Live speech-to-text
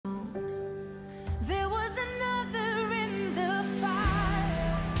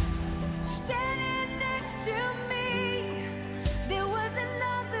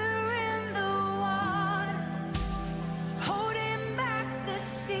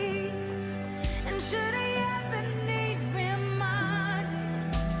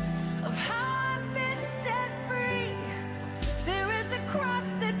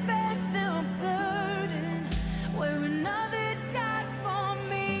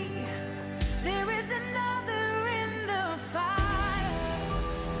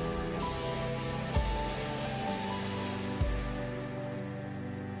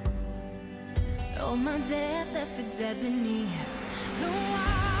my debt left for dead beneath the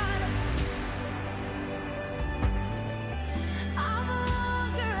water. I'm no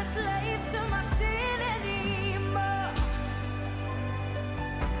longer a slave to my sin anymore.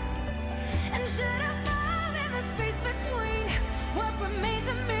 And should I fall in the space between what remains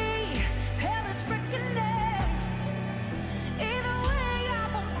of me and this reckoning, either way I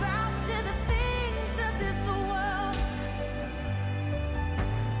won't bow to the things of this world.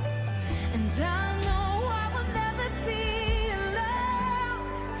 And I know I will never be alone.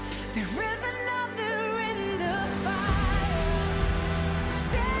 There is another in the fire,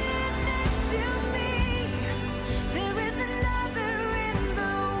 standing next to me. There is another in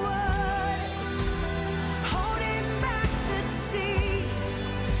the waters, holding back the seas.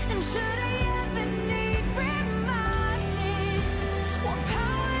 And should I ever need reminding what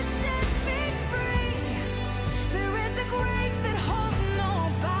power set me free, there is a grave that holds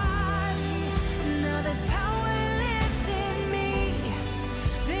nobody. Now that power lives in me,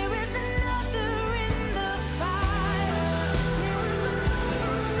 there is another in the fire. There is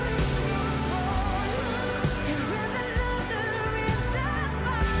another in the fire. There is another in the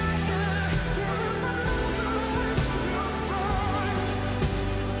fire. There is another in the fire.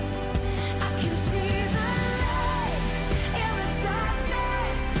 I can see the light in the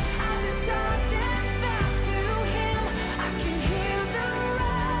darkness as the darkness passes through him. I can hear the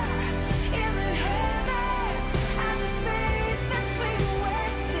roar in the heavens as the space between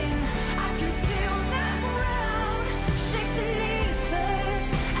wasting. I can feel the ground shake beneath us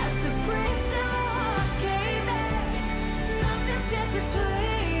as the bricks and walls cave in. Nothing stands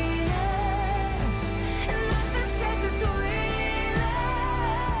between us, and nothing stands between us.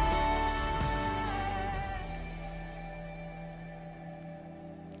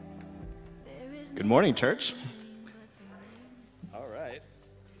 There is Good morning, church. All right.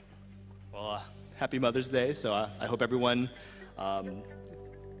 Well, happy Mother's Day. So I hope everyone can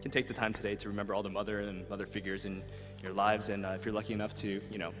take the time today to remember all the mother figures in your lives. And if you're lucky enough to,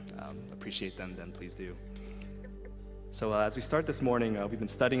 appreciate them, then please do. So as we start this morning, we've been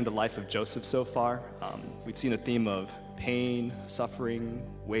studying the life of Joseph so far. We've seen a theme of pain, suffering,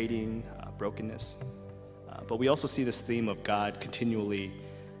 waiting, brokenness. But we also see this theme of God continually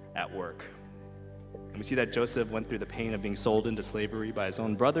at work. And we see that Joseph went through the pain of being sold into slavery by his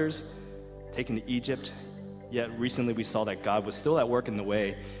own brothers, taken to Egypt. Yet recently we saw that God was still at work in the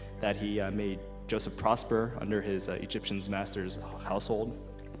way that he made Joseph prosper under his Egyptian master's household.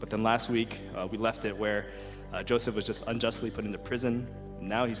 But then last week we left it where Joseph was just unjustly put into prison.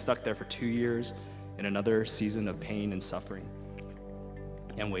 Now he's stuck there for 2 years in another season of pain and suffering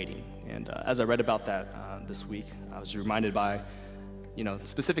and waiting. And as I read about that this week, I was reminded by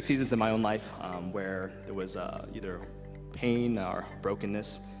specific seasons in my own life where there was either pain or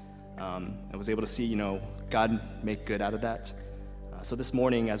brokenness. I was able to see, God make good out of that. So this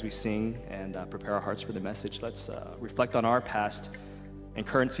morning, as we sing and prepare our hearts for the message, let's reflect on our past and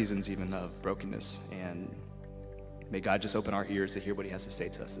current seasons even of brokenness. And may God just open our ears to hear what he has to say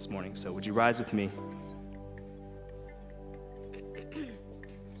to us this morning. So would you rise with me?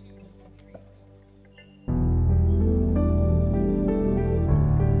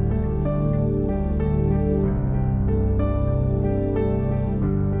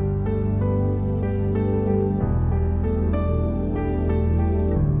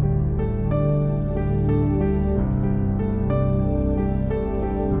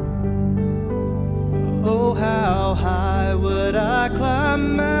 Oh, how high would I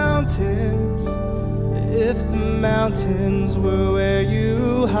climb mountains if the mountains were where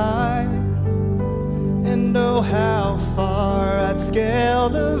you hide? And oh, how far I'd scale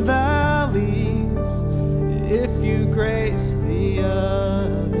the valleys if you grace the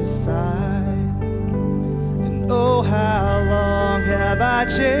other side. And oh, how long have I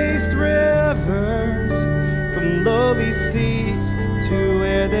chased rivers from lowly seas to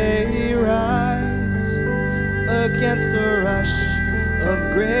where they rise, against the rush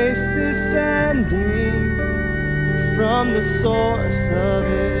of grace descending from the source of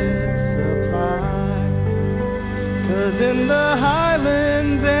its supply. 'Cause in the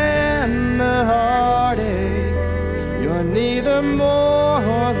highlands and the heartache, you're neither more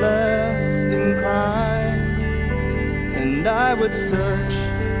or less inclined. And I would search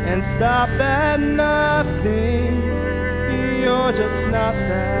and stop at nothing. You're just not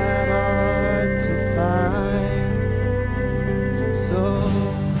that hard to find. So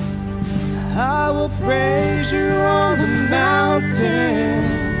I will praise you on the mountain.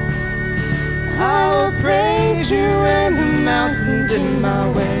 I will praise you when the mountain's in my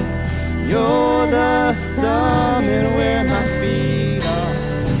way. You're the summit where my feet are.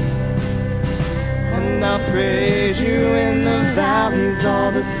 I'll praise you in the valleys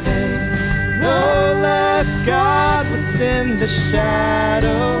all the same. No less God within the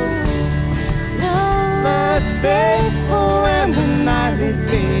shadows, no less faithful when the night leads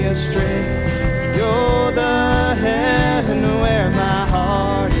me astray. You're the heaven where my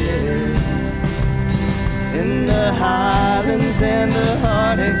heart is, in the highlands and the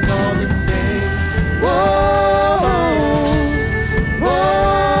heartache all the same. Whoa, whoa,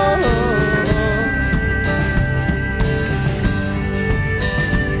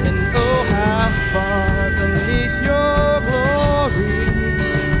 and oh how far beneath your glory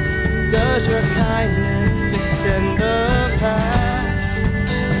does your kindness extend the path,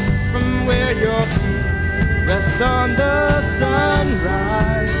 from where your feet rest on the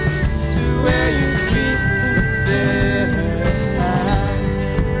sunrise to where you sleep the sinners pass.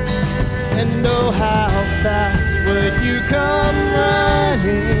 And oh how fast would you come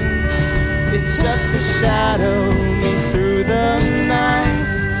running if just to shadow me through the night,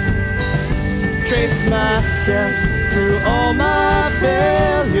 trace my steps through all my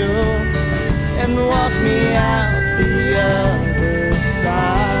failures and walk me out the other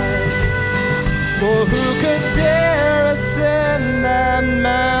side. For who could dare ascend that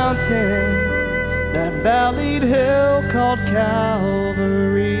mountain, that valleyed hill called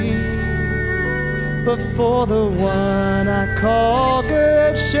Calvary, but for the one I call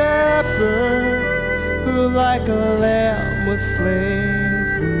Good Shepherd, who like a lamb was slain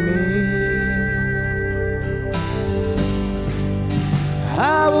for me.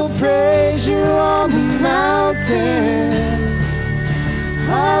 I will praise you on the mountain,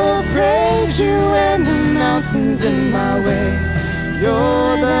 I will praise you when the mountain's in my way.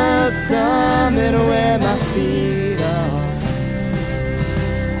 You're the summit where my feet are.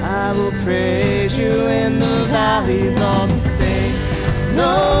 I will praise you in the valleys all the same.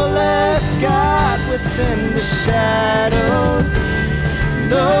 No less God within the shadows,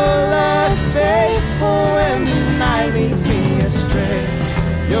 no less faithful when the night leads me astray.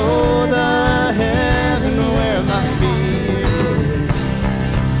 You're the heaven where my feet is,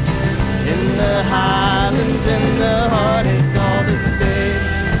 in the highlands and the heartache all the same.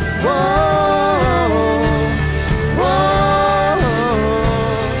 Whoa, whoa.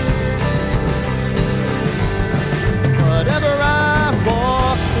 Whatever I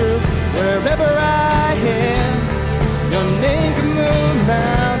walk through, wherever I am, your name can move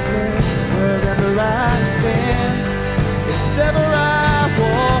mountains. Wherever I stand, if ever I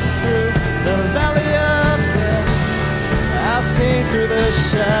walk through the valley of death, I'll sing through the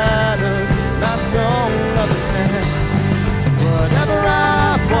shadows my song of ascent. Whatever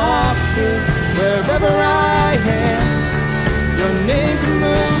I walk through, wherever I am, your name can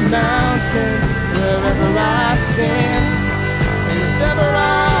move mountains. Wherever I stand, if ever I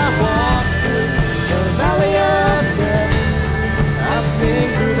walk through the valley of death, I'll sing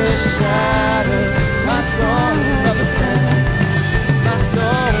through the shadows my song of ascent, my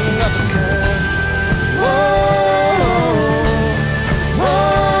song of ascent. Whoa, whoa,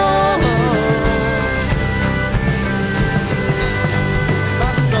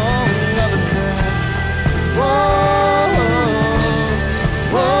 my song of ascent. Whoa,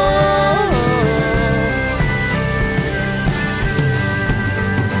 whoa.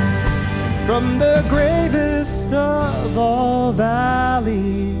 From the gravest of all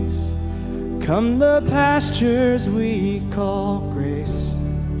valleys come the pastures we call grace,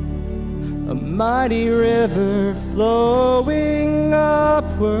 a mighty river flowing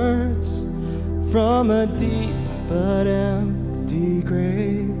upwards from a deep but empty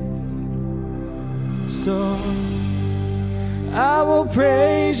grave. So I will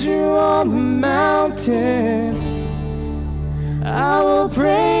praise you on the mountain, I will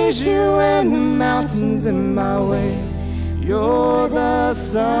praise you when the mountain's in my way. You're the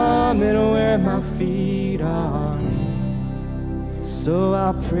summit where my feet are. So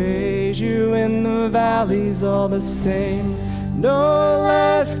I'll praise you in the valleys all the same. No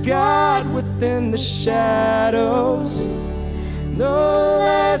less God within the shadows, no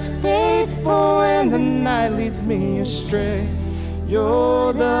less faithful when the night leads me astray.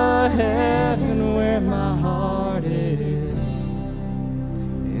 You're the heaven where my heart is,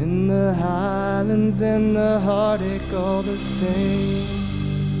 in the highlands and the heartache all the same.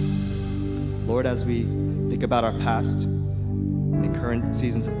 Lord, as we think about our past and current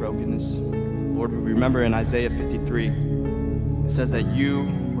seasons of brokenness, Lord, we remember in Isaiah 53, it says that you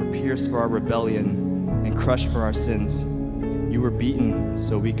were pierced for our rebellion and crushed for our sins. You were beaten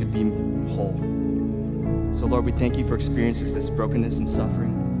so we could be whole. So Lord, we thank you for experiencing this brokenness and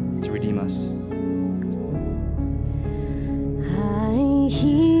suffering to redeem us. I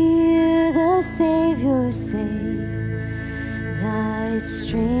hear the Savior, save. Thy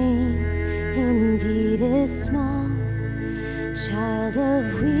strength indeed is small. Child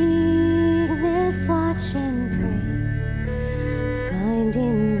of weakness, watch and pray. Find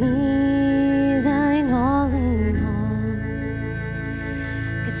in me thine all in all.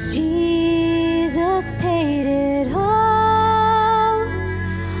 'Cause Jesus paid it all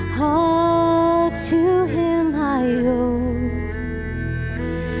to him I owe.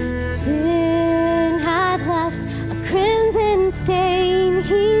 Sin had left a crimson stain,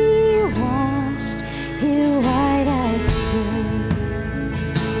 he washed it white as snow.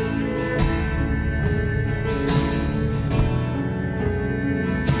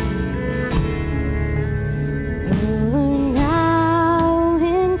 Oh, now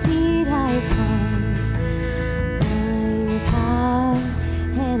indeed I find thine power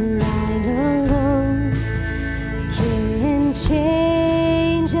and thine alone can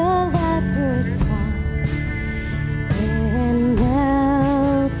change a leopard's spots and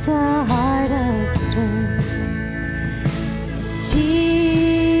melt a heart of stone. 'Cause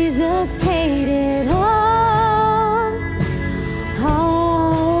Jesus paid it all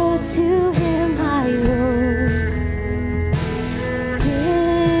to him I owe.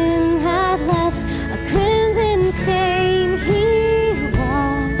 Sin had left a crimson stain, he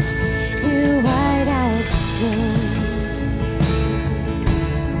washed it white as snow.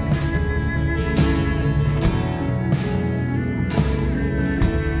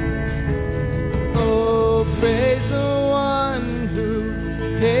 Oh, praise the one who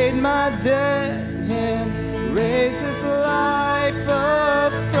paid my debt and raised this life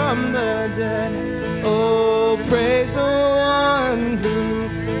up from the dead. Oh, praise the one who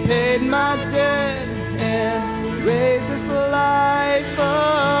paid my debt and raised this life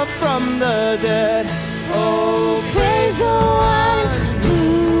up from the dead. Oh, Praise the one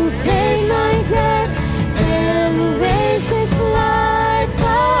who paid my debt and raised this life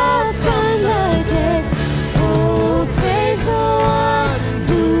up from the dead. Oh, praise the one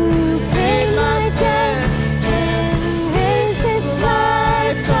who paid my debt and raised this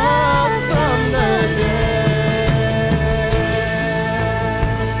life up from the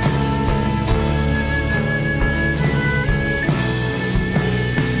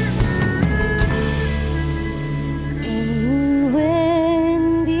And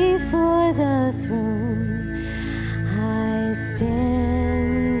when before the throne I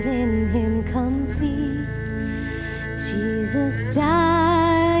stand in him complete, Jesus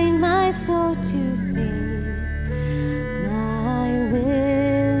died my soul to save. My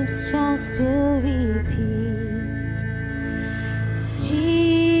lips shall still repeat, 'cause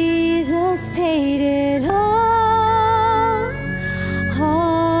Jesus paid it all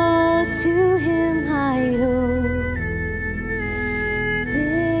to him I owe.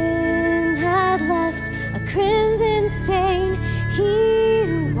 Sin had left a crimson stain,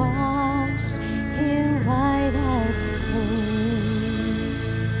 he washed in white as snow.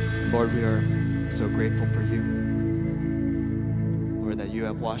 Lord, we are so grateful for you. Lord, that you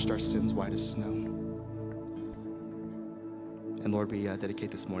have washed our sins white as snow. And Lord, we dedicate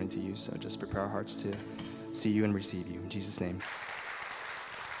this morning to you, so just prepare our hearts to see you and receive you. In Jesus' name.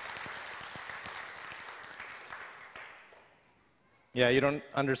 Yeah, you don't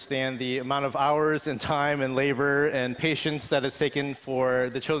understand the amount of hours and time and labor and patience that it's taken for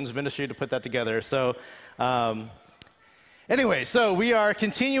the children's ministry to put that together. So, anyway, so we are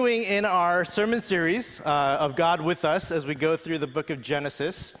continuing in our sermon series of God with us as we go through the book of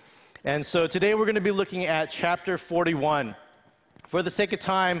Genesis. And so today we're going to be looking at chapter 41. For the sake of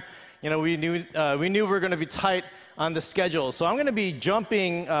time, we knew we were going to be tight on the schedule. So I'm going to be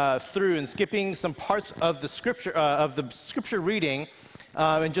jumping through and skipping some parts of the scripture reading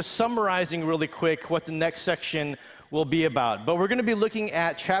and just summarizing really quick what the next section will be about. But we're going to be looking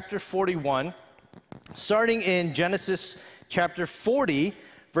at chapter 41, starting in Genesis chapter 40,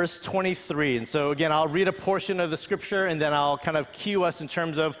 verse 23. And so again, I'll read a portion of the scripture and then I'll kind of cue us in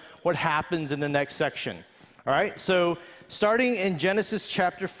terms of what happens in the next section. All right, so starting in Genesis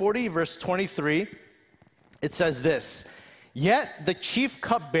chapter 40, verse 23, it says this: "Yet the chief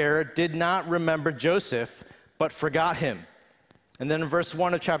cupbearer did not remember Joseph, but forgot him." And then in verse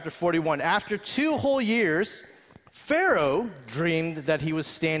 1 of chapter 41, "After 2 whole years, Pharaoh dreamed that he was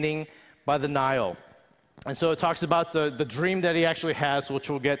standing by the Nile." And so it talks about the dream that he actually has, which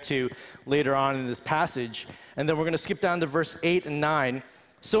we'll get to later on in this passage. And then we're going to skip down to verse 8 and 9.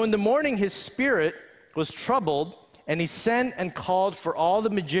 "So in the morning his spirit was troubled, and he sent and called for all the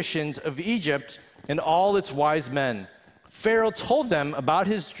magicians of Egypt and all its wise men. Pharaoh told them about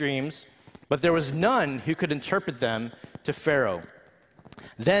his dreams, but there was none who could interpret them to Pharaoh.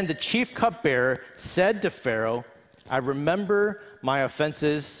 Then the chief cupbearer said to Pharaoh, I remember my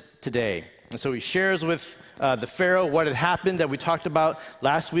offenses today. And so he shares with the Pharaoh what had happened that we talked about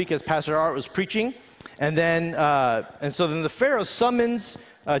last week as Pastor Art was preaching. And so then the Pharaoh summons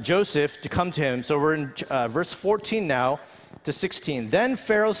Joseph to come to him. So we're in verse 14 now to 16. Then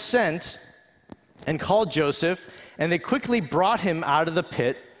Pharaoh sent and called Joseph, and they quickly brought him out of the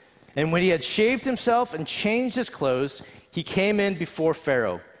pit. And when he had shaved himself and changed his clothes, he came in before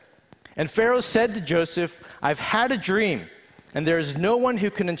Pharaoh. And Pharaoh said to Joseph, I've had a dream, and there is no one who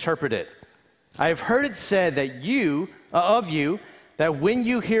can interpret it. I have heard it said that of you, that when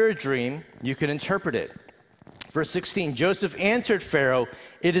you hear a dream, you can interpret it. Verse 16, Joseph answered Pharaoh,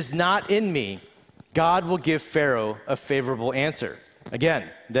 it is not in me. God will give Pharaoh a favorable answer. Again,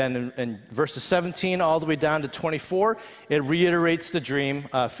 then in verses 17 all the way down to 24, it reiterates the dream.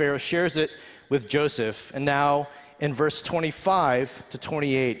 Pharaoh shares it with Joseph. And now in verse 25 to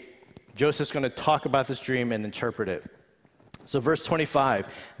 28, Joseph's going to talk about this dream and interpret it. So verse 25,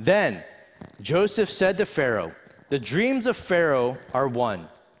 then Joseph said to Pharaoh, the dreams of Pharaoh are one.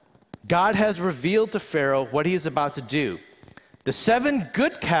 God has revealed to Pharaoh what he is about to do. The 7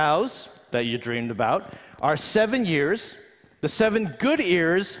 good cows that you dreamed about are 7 years. The 7 good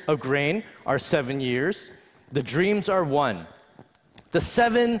ears of grain are 7 years. The dreams are one. The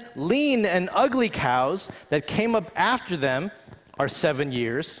 7 lean and ugly cows that came up after them are 7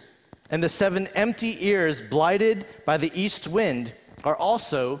 years. And the 7 empty ears blighted by the east wind are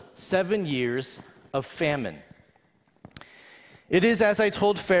also 7 years of famine. It is as I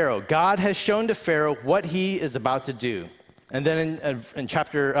told Pharaoh. God has shown to Pharaoh what he is about to do. And then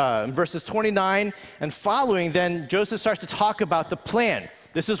in verses 29 and following, then Joseph starts to talk about the plan.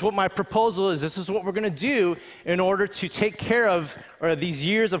 This is what my proposal is. This is what we're going to do in order to take care of these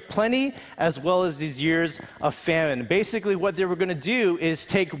years of plenty as well as these years of famine. Basically, what they were going to do is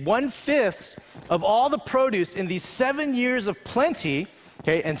take 1/5 of all the produce in these 7 years of plenty,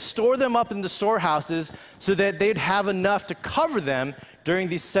 okay, and store them up in the storehouses so that they'd have enough to cover them during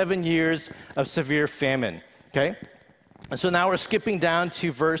these 7 years of severe famine, okay? And so now we're skipping down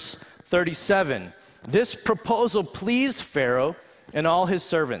to verse 37. This proposal pleased Pharaoh and all his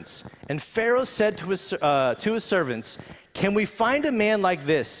servants. And Pharaoh said to his servants, can we find a man like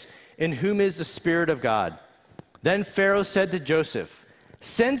this in whom is the Spirit of God? Then Pharaoh said to Joseph,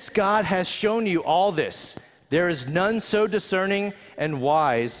 since God has shown you all this, there is none so discerning and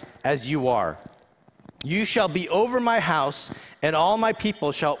wise as you are. You shall be over my house, and all my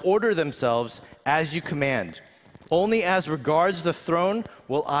people shall order themselves as you command. Only as regards the throne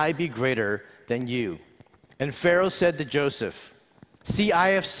will I be greater than you. And Pharaoh said to Joseph, see,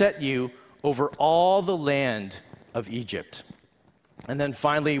 I have set you over all the land of Egypt. And then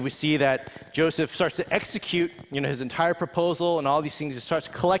finally, we see that Joseph starts to execute, his entire proposal and all these things. He starts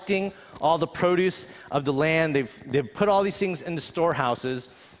collecting all the produce of the land. They've put all these things in the storehouses.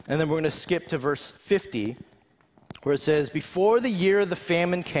 And then we're going to skip to verse 50, where it says, before the year of the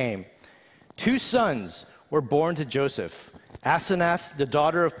famine came, 2 sons were born to Joseph. Asenath, the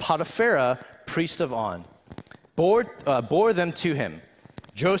daughter of Potiphera, priest of On, bore them to him.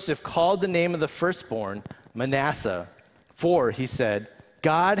 Joseph called the name of the firstborn Manasseh, for, he said,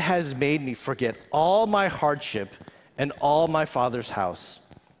 God has made me forget all my hardship and all my father's house.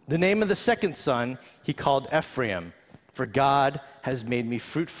 The name of the second son he called Ephraim, for God has made me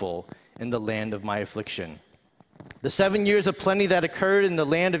fruitful in the land of my affliction. The 7 years of plenty that occurred in the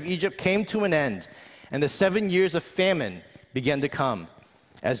land of Egypt came to an end, and the 7 years of famine began to come.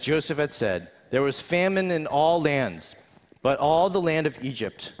 As Joseph had said, there was famine in all lands, but in all the land of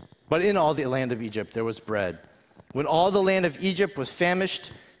Egypt there was bread. When all the land of Egypt was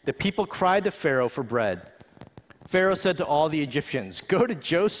famished, the people cried to Pharaoh for bread. Pharaoh said to all the Egyptians, go to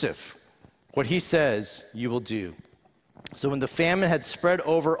Joseph. What he says, you will do. So when the famine had spread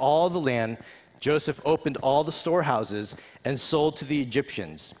over all the land, Joseph opened all the storehouses and sold to the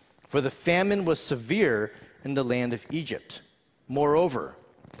Egyptians, for the famine was severe in the land of Egypt. Moreover,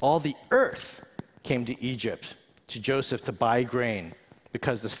 all the earth came to Egypt, to Joseph to buy grain,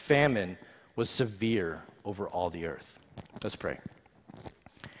 because the famine was severe over all the earth. Let's pray.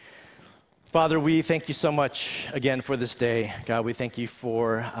 Father, we thank you so much again for this day. God, we thank you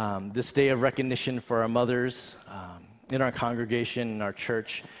for this day of recognition for our mothers in our congregation, in our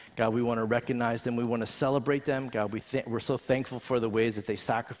church. God, we want to recognize them. We want to celebrate them. God, we're so thankful for the ways that they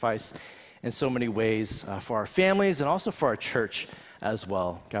sacrifice in so many ways for our families and also for our church as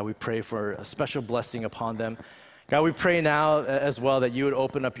well. God, we pray for a special blessing upon them. God, we pray now as well that you would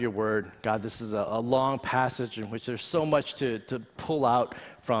open up your word. God, this is a long passage in which there's so much to pull out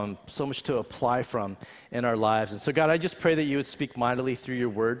from, so much to apply from in our lives. And so, God, I just pray that you would speak mightily through your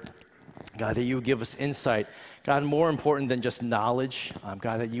word. God, that you would give us insight. God, more important than just knowledge,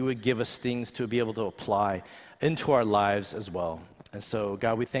 God, that you would give us things to be able to apply into our lives as well. And so,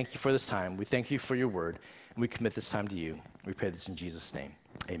 God, we thank you for this time. We thank you for your word, and we commit this time to you. We pray this in Jesus' name.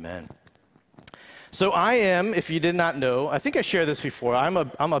 Amen. So I am, if you did not know, I think I shared this before, I'm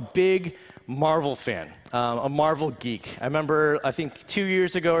a big Marvel fan, a Marvel geek. I remember, I think 2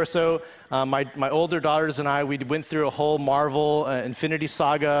 years ago or so, my older daughters and I, we went through a whole Marvel Infinity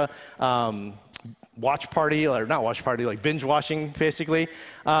Saga watch party, or not watch party, like binge watching, basically.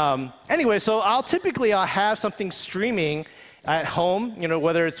 Anyway, so I'll typically have something streaming at home, you know,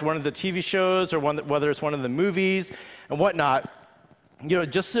 whether it's one of the TV shows or whether it's one of the movies and whatnot, you know,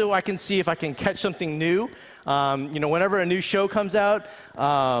 just so I can see if I can catch something new. You know, whenever a new show comes out,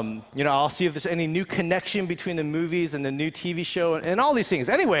 you know, I'll see if there's any new connection between the movies and the new TV show and all these things.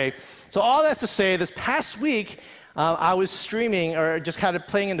 Anyway, so all that's to say, this past week, I was streaming, or just kind of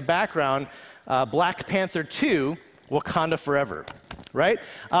playing in the background, Black Panther 2, Wakanda Forever, right?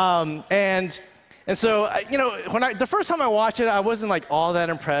 And so, you know, the first time I watched it, I wasn't like all that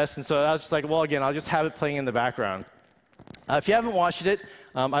impressed, and so I was just like, well, again, I'll just have it playing in the background. If you haven't watched it,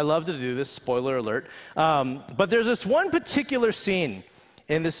 I love to do this, spoiler alert. But there's this one particular scene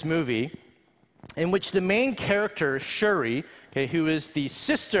in this movie in which the main character, Shuri, okay, who is the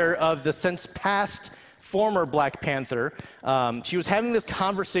sister of the since passed former Black Panther, she was having this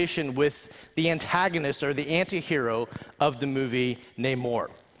conversation with the antagonist or the anti-hero of the movie, Namor.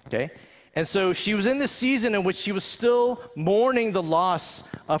 Okay? And so she was in this season in which she was still mourning the loss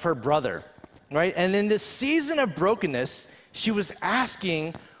of her brother, right? And in this season of brokenness, she was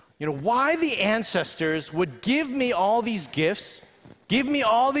asking, you know, why the ancestors would give me all these gifts, give me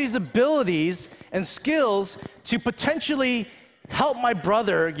all these abilities and skills to potentially help my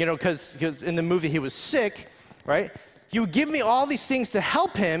brother, you know, because in the movie he was sick, right? You would give me all these things to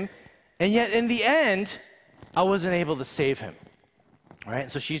help him, and yet in the end, I wasn't able to save him,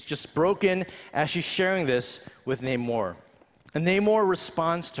 right? So she's just broken as she's sharing this with Namor. And Namor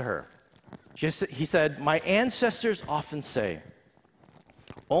responds to her. He said, "My ancestors often say,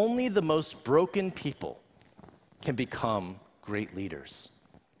 only the most broken people can become great leaders.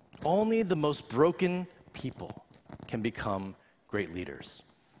 Only the most broken people can become great leaders."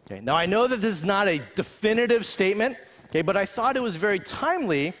 Okay, now, I know that this is not a definitive statement, okay, but I thought it was very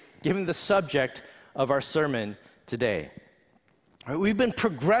timely given the subject of our sermon today. All right, we've been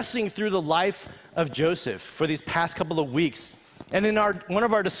progressing through the life of Joseph for these past couple of weeks. And in one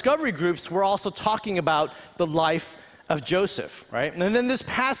of our discovery groups, we're also talking about the life of Joseph, right? And then this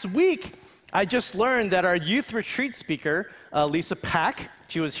past week, I just learned that our youth retreat speaker, Lisa Pack,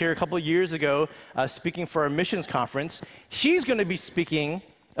 she was here a couple of years ago speaking for our missions conference. She's going to be speaking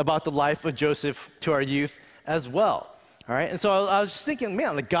about the life of Joseph to our youth as well, all right? And so I was just thinking,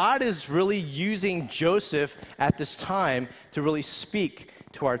 man, God is really using Joseph at this time to really speak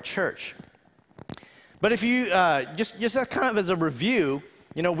to our church. But if you, just kind of as a review,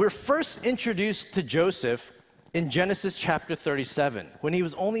 you know, we're first introduced to Joseph in Genesis chapter 37, when he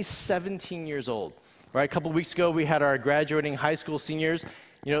was only 17 years old. Right, a couple weeks ago, we had our graduating high school seniors.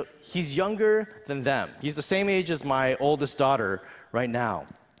 You know, he's younger than them. He's the same age as my oldest daughter right now.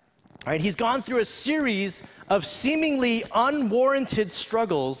 Right, he's gone through a series of seemingly unwarranted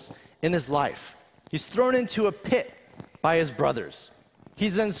struggles in his life. He's thrown into a pit by his brothers.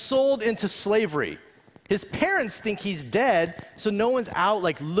 He's then sold into slavery. His parents think he's dead, so no one's out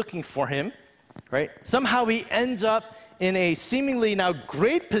like looking for him, right? Somehow he ends up in a seemingly now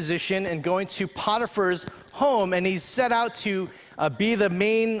great position and going to Potiphar's home, and he's set out to be the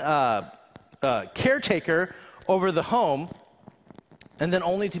main caretaker over the home, and then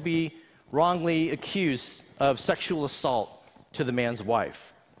only to be wrongly accused of sexual assault to the man's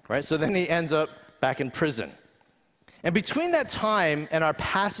wife, right? So then he ends up back in prison. And between that time and our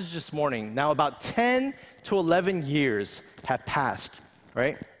passage this morning, now about 10 to 11 years have passed,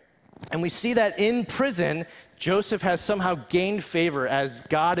 right? And we see that in prison, Joseph has somehow gained favor as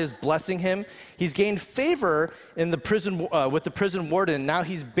God is blessing him. He's gained favor in the prison with the prison warden. Now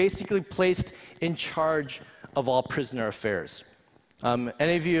he's basically placed in charge of all prisoner affairs.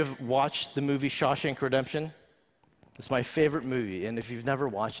 Any of you have watched the movie Shawshank Redemption? It's my favorite movie, and if you've never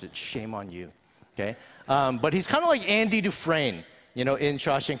watched it, shame on you, okay? But he's kind of like Andy Dufresne, you know, in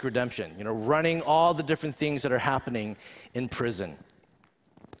Shawshank Redemption, you know, running all the different things that are happening in prison.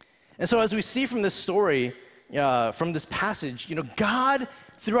 And so as we see from this story, from this passage, you know, God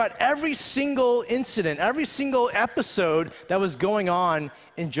throughout every single incident, every single episode that was going on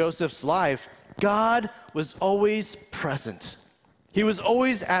in Joseph's life, God was always present. He was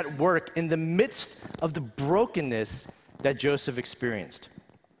always at work in the midst of the brokenness that Joseph experienced.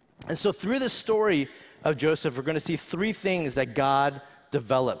 And so through the story of Joseph, we're going to see three things that God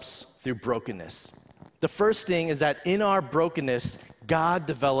develops through brokenness. The first thing is that in our brokenness, God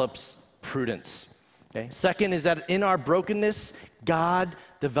develops prudence. Okay? Second is that in our brokenness, God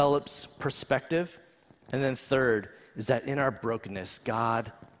develops perspective. And then third is that in our brokenness,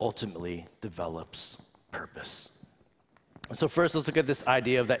 God ultimately develops purpose. So first, let's look at this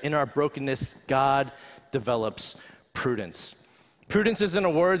idea of that in our brokenness, God develops prudence. Prudence isn't a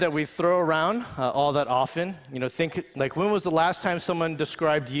word that we throw around all that often. Think like, when was the last time someone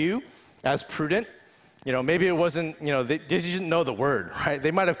described you as prudent? Maybe it wasn't, they didn't know the word, right?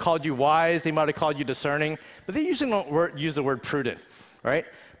 They might have called you wise, they might have called you discerning, but they usually don't use the word prudent, right?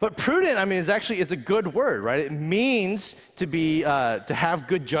 But prudent, it's a good word, right? It means to have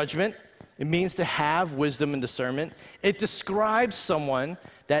good judgment. It means to have wisdom and discernment. It describes someone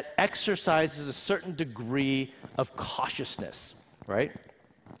that exercises a certain degree of cautiousness, right?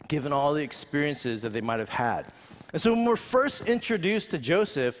 Given all the experiences that they might have had. And so when we're first introduced to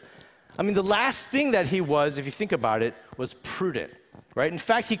Joseph, the last thing that he was, if you think about it, was prudent, right? In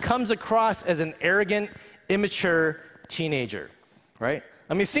fact, he comes across as an arrogant, immature teenager, right?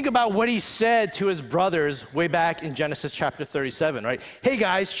 Think about what he said to his brothers way back in Genesis chapter 37, right? Hey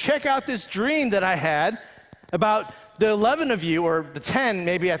guys, check out this dream that I had about the 11 of you, or the 10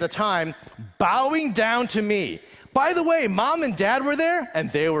 maybe at the time, bowing down to me. By the way, mom and dad were there, and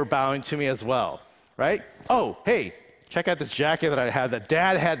they were bowing to me as well, right? Oh, hey, check out this jacket that I have that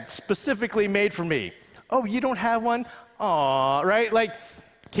dad had specifically made for me. Oh, you don't have one? Aw, right? Like,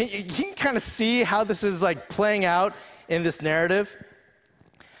 can you kind of see how this is like playing out in this narrative?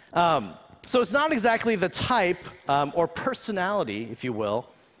 So it's not exactly the type or personality, if you will,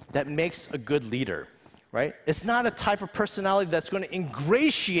 that makes a good leader, right? It's not a type of personality that's going to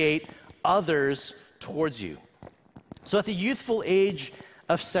ingratiate others towards you. So at the youthful age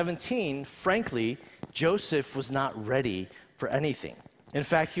of 17, frankly, Joseph was not ready for anything. In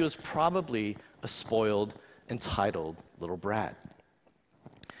fact, he was probably a spoiled, entitled little brat.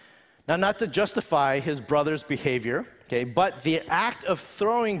 Now, not to justify his brother's behavior, okay, but the act of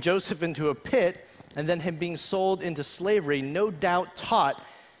throwing Joseph into a pit and then him being sold into slavery no doubt taught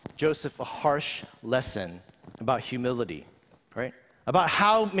Joseph a harsh lesson about humility, right? About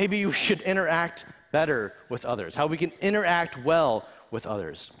how maybe you should interact better with others, how we can interact well with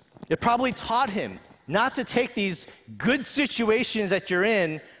others. It probably taught him not to take these good situations that you're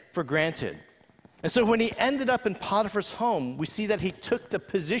in for granted. And so when he ended up in Potiphar's home, we see that he took the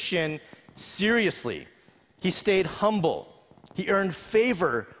position seriously. He stayed humble. He earned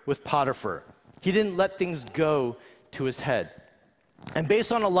favor with Potiphar. He didn't let things go to his head. And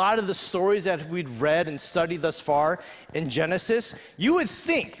based on a lot of the stories that we'd read and studied thus far in Genesis, you would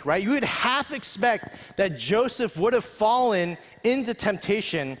think, right, you would half expect that Joseph would have fallen into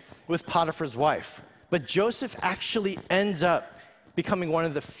temptation with Potiphar's wife. But Joseph actually ends up becoming one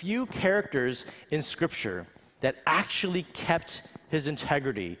of the few characters in Scripture that actually kept his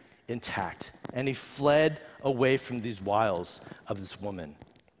integrity intact. And he fled away from these wiles of this woman.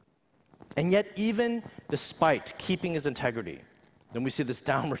 And yet, even despite keeping his integrity, then we see this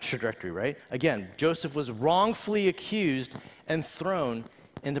downward trajectory, right? Again, Joseph was wrongfully accused and thrown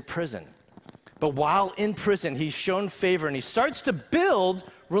into prison. But while in prison, he's shown favor and he starts to build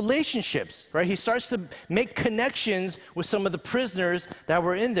relationships, right? He starts to make connections with some of the prisoners that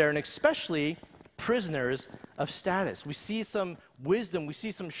were in there, and especially prisoners of status. We see some wisdom, we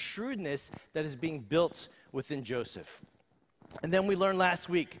see some shrewdness that is being built within Joseph. And then we learned last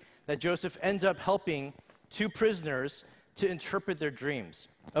week that Joseph ends up helping two prisoners to interpret their dreams,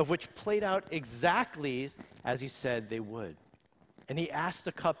 of which played out exactly as he said they would. And he asked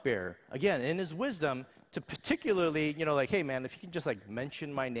the cupbearer, again, in his wisdom, to particularly, hey man, if you can just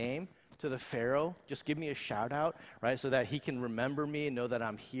mention my name to the Pharaoh, just give me a shout out, right? So that he can remember me and know that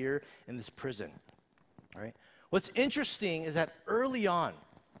I'm here in this prison, right? What's interesting is that early on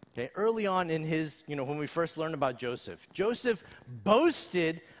in his, when we first learned about Joseph, Joseph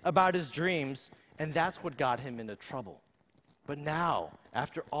boasted about his dreams, and that's what got him into trouble. But now,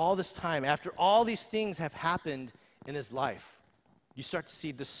 after all this time, after all these things have happened in his life, you start to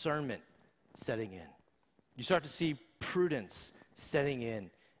see discernment setting in. You start to see prudence setting in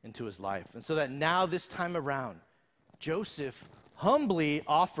into his life. And so that now, this time around, Joseph humbly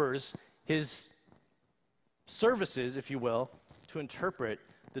offers his services, if you will, to interpret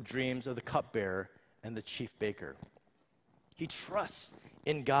the dreams of the cupbearer and the chief baker. He trusts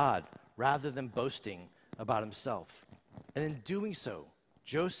in God rather than boasting about himself. And in doing so,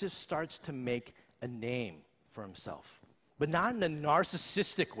 Joseph starts to make a name for himself, but not in a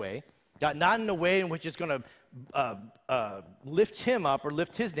narcissistic way, not in a way in which it's going to lift him up or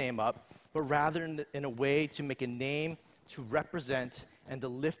lift his name up, but rather in a way to make a name to represent and to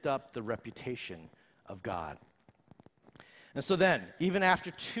lift up the reputation of God. And so then, even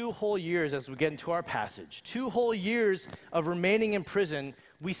after 2 whole years, as we get into our passage, 2 whole years of remaining in prison,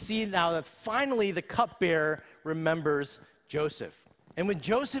 we see now that finally the cupbearer remembers Joseph. And when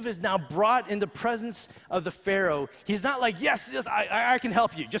Joseph is now brought in the presence of the Pharaoh, he's not like, yes, I can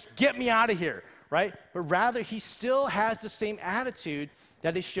help you. Just get me out of here, right? But rather, he still has the same attitude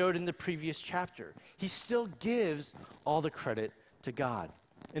that he showed in the previous chapter. He still gives all the credit to God.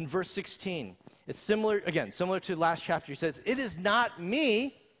 In verse 16, it's similar to the last chapter. He says, it is not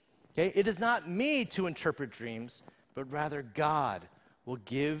me, okay? It is not me to interpret dreams, but rather God will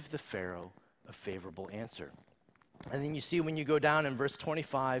give the Pharaoh a favorable answer. And then you see when you go down in verse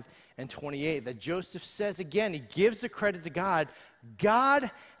 25 and 28 that Joseph says again, he gives the credit to God. God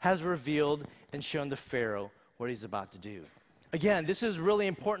has revealed and shown the Pharaoh what he's about to do. Again, this is really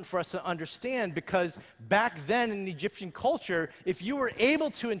important for us to understand because back then in the Egyptian culture, if you were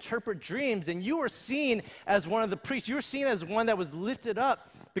able to interpret dreams, then you were seen as one of the priests. You were seen as one that was lifted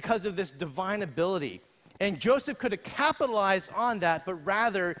up because of this divine ability. And Joseph could have capitalized on that, but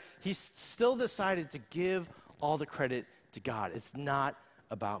rather he still decided to give all the credit to God. It's not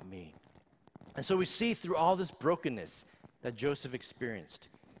about me. And so we see through all this brokenness that Joseph experienced,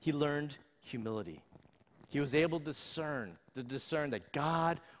 he learned humility. He was able to discern that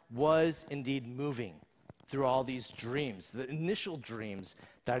God was indeed moving through all these dreams, the initial dreams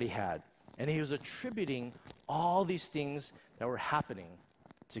that he had. And he was attributing all these things that were happening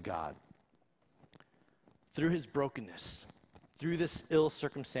to God. Through his brokenness, through this ill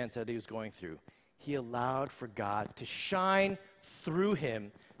circumstance that he was going through, he allowed for God to shine through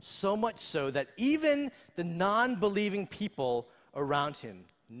him, so much so that even the non-believing people around him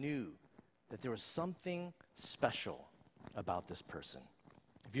knew that there was something special about this person.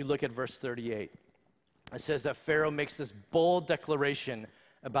 If you look at verse 38, it says that Pharaoh makes this bold declaration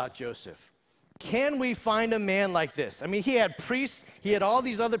about Joseph. Can we find a man like this? I mean, he had priests, he had all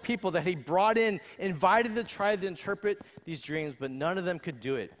these other people that he brought in, invited to try to interpret these dreams, but none of them could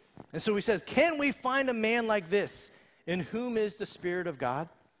do it. And so he says, can we find a man like this in whom is the Spirit of God?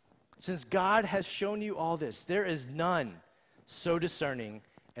 Since God has shown you all this, there is none so discerning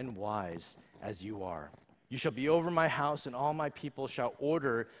and wise as you are. You shall be over my house, and all my people shall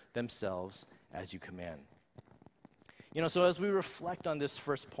order themselves as you command. You know, so as we reflect on this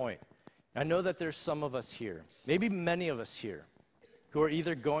first point, I know that there's some of us here, maybe many of us here, who are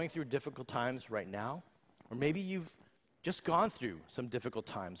either going through difficult times right now, or maybe you've just gone through some difficult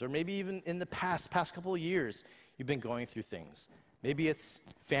times, or maybe even in the past couple of years, you've been going through things. Maybe it's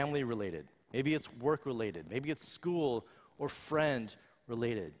family related, maybe it's work related, maybe it's school or friend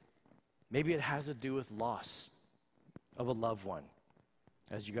related. Maybe it has to do with loss of a loved one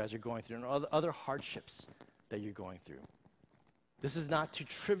as you guys are going through, and other hardships that you're going through. This is not to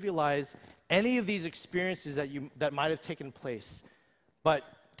trivialize any of these experiences that might have taken place, but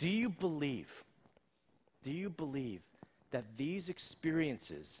do you believe that these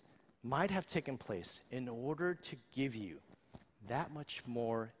experiences might have taken place in order to give you that much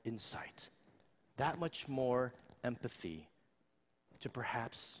more insight, that much more empathy to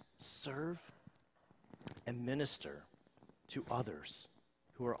perhaps serve and minister to others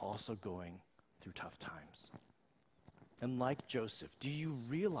who are also going through tough times? And like Joseph, do you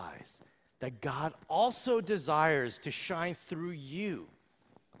realize that God also desires to shine through you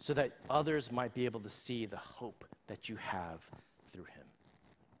so that others might be able to see the hope that you have through him?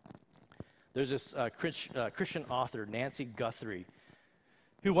 There's this Christian author, Nancy Guthrie,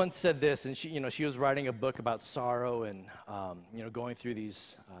 who once said this, and she was writing a book about sorrow and going through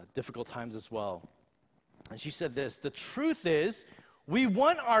these difficult times as well. And she said this: the truth is, we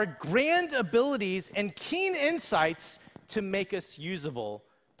want our grand abilities and keen insights to make us usable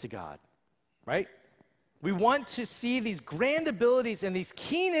to God, right? We want to see these grand abilities and these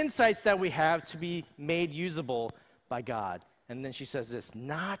keen insights that we have to be made usable by God. And then she says this: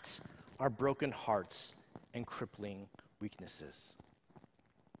 not our broken hearts and crippling weaknesses.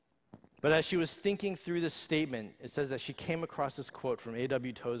 But as she was thinking through this statement, it says that she came across this quote from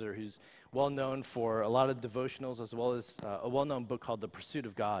A.W. Tozer, who's well known for a lot of devotionals as well as a well-known book called The Pursuit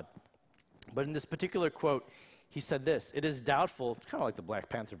of God. But in this particular quote, he said this: it is doubtful, it's kind of like the Black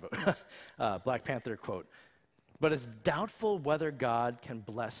Panther vote, Black Panther quote, but it's doubtful whether God can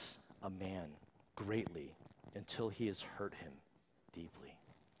bless a man greatly until he has hurt him deeply.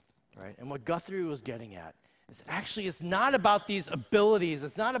 right? And what Guthrie was getting at is actually it's not about these abilities.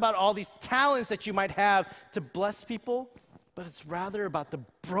 It's not about all these talents that you might have to bless people, but it's rather about the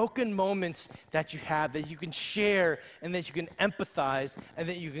broken moments that you have that you can share and that you can empathize and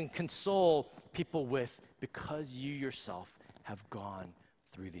that you can console people with because you yourself have gone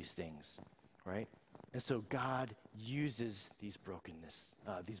through these things, right? And so God uses these brokenness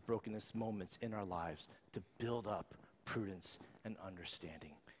moments in our lives to build up prudence and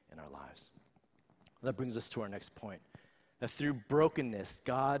understanding in our lives. That brings us to our next point, that through brokenness,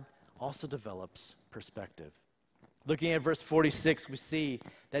 God also develops perspective. Looking at verse 46, we see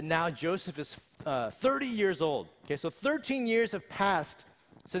that now Joseph is 30 years old. Okay, so 13 years have passed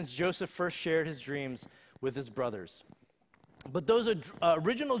since Joseph first shared his dreams with his brothers. But those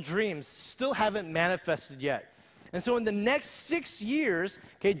original dreams still haven't manifested yet. And so in the next 6 years,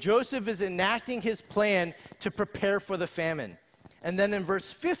 okay, Joseph is enacting his plan to prepare for the famine. And then in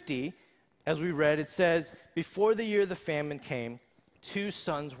verse 50, as we read, it says, before the year the famine came, 2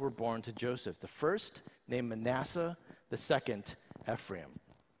 sons were born to Joseph. The first named Manasseh, the second Ephraim.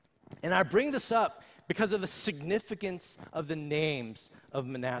 And I bring this up because of the significance of the names of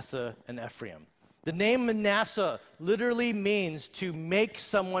Manasseh and Ephraim. The name Manasseh literally means to make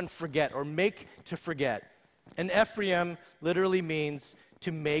someone forget or make to forget. And Ephraim literally means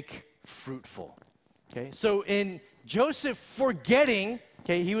to make fruitful. Okay, so in Joseph forgetting,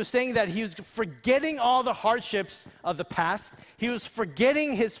 okay, he was saying that he was forgetting all the hardships of the past. He was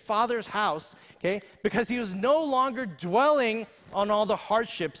forgetting his father's house, okay, because he was no longer dwelling on all the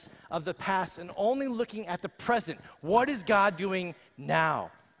hardships of the past and only looking at the present. What is God doing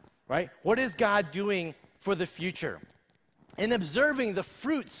now, right? What is God doing for the future? In observing the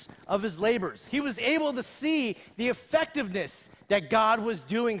fruits of his labors, he was able to see the effectiveness that God was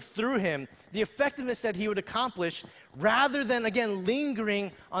doing through him, the effectiveness that he would accomplish, rather than, again,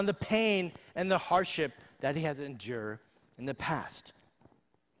 lingering on the pain and the hardship that he had to endure in the past.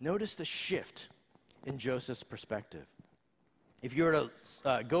 Notice the shift in Joseph's perspective. If you were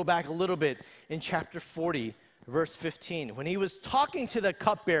to go back a little bit in chapter 40, verse 15, when he was talking to the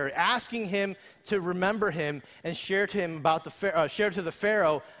cupbearer, asking him to remember him and share to the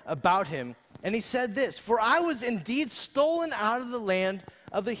Pharaoh about him, and he said this, "For I was indeed stolen out of the land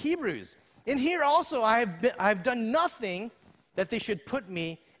of the Hebrews. And here also I have done nothing that they should put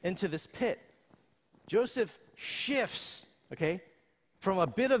me into this pit." Joseph shifts, okay, from a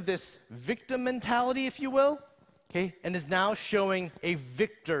bit of this victim mentality, if you will, okay, and is now showing a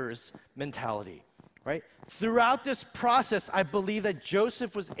victor's mentality, right? Throughout this process, I believe that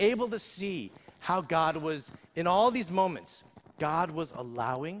Joseph was able to see how God was, in all these moments, God was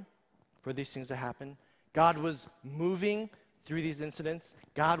allowing for these things to happen. God was moving through these incidents.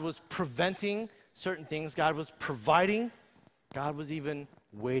 God was preventing certain things. God was providing. God was even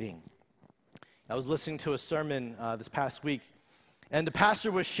waiting. I was listening to a sermon this past week, and the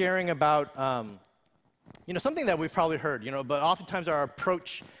pastor was sharing about, something that we've probably heard, but oftentimes our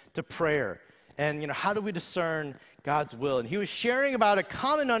approach to prayer, and, how do we discern God's will? And he was sharing about a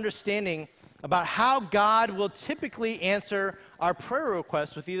common understanding about how God will typically answer our prayer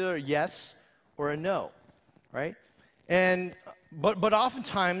requests with either a yes or a no, right? But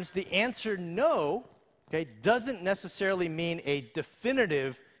oftentimes the answer no, okay, doesn't necessarily mean a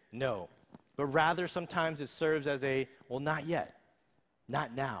definitive no, but rather sometimes it serves as a, well, not yet,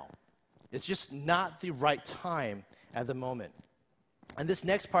 not now. It's just not the right time at the moment. And this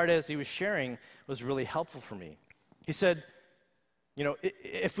next part, as he was sharing, was really helpful for me. He said,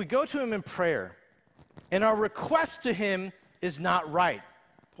 if we go to him in prayer and our request to him is not right,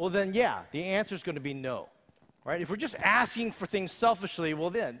 well then, yeah, the answer is going to be no, right? If we're just asking for things selfishly, well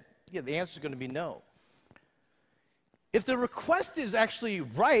then, yeah, the answer is going to be no. If the request is actually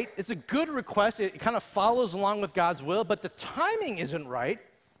right, it's a good request, it kind of follows along with God's will, but the timing isn't right,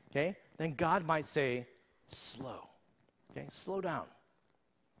 okay, then God might say, slow, okay, slow down.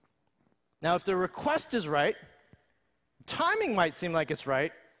 Now, if the request is right, timing might seem like it's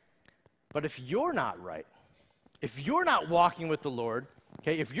right, but if you're not right, if you're not walking with the Lord,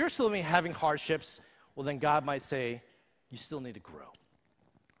 okay, if you're still having hardships, well, then God might say, you still need to grow,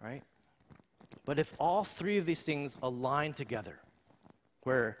 right? But if all three of these things align together,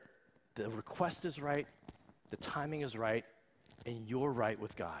 where the request is right, the timing is right, and you're right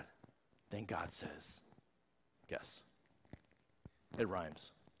with God, then God says, yes, it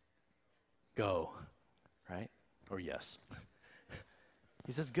rhymes. Go, right? Or yes.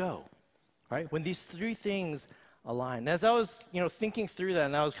 He says go, right? When these three things align. As I was, thinking through that,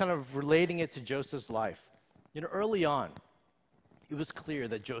 and I was kind of relating it to Joseph's life, early on, it was clear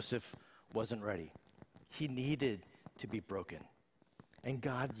that Joseph wasn't ready. He needed to be broken. And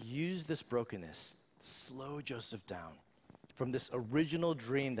God used this brokenness to slow Joseph down from this original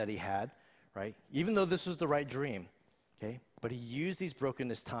dream that he had, right? Even though this was the right dream, okay? But he used these broken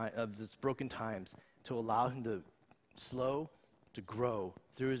times to allow him to slow, to grow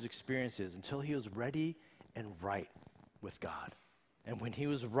through his experiences until he was ready and right with God. And when he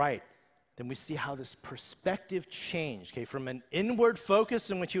was right, then we see how this perspective changed, okay? From an inward focus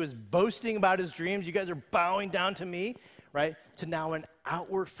in which he was boasting about his dreams, you guys are bowing down to me, right? To now an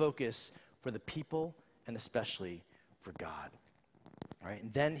outward focus for the people and especially for God, right?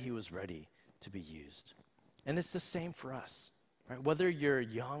 And then he was ready to be used. And it's the same for us, right? Whether you're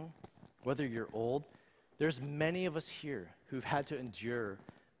young, whether you're old, there's many of us here who've had to endure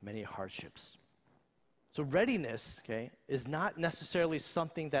many hardships. So readiness, okay, is not necessarily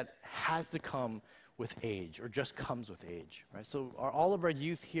something that has to come with age or just comes with age, right? So all of our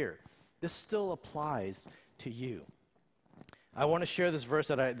youth here, this still applies to you. I want to share this verse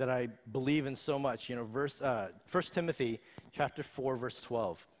that I believe in so much. 1 Timothy chapter 4, verse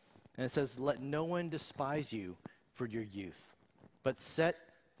 12. And it says, "Let no one despise you for your youth, but set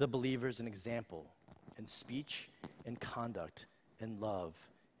the believers an example in speech, in conduct, in love,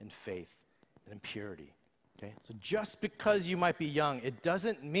 in faith, and in purity." Okay? So just because you might be young, it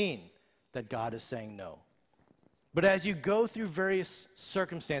doesn't mean that God is saying no. But as you go through various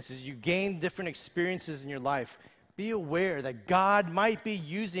circumstances, you gain different experiences in your life, be aware that God might be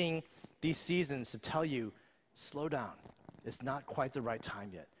using these seasons to tell you, slow down. It's not quite the right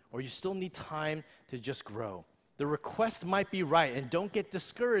time yet. Or you still need time to just grow. The request might be right, and don't get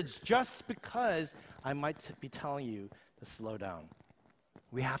discouraged just because I might be telling you to slow down.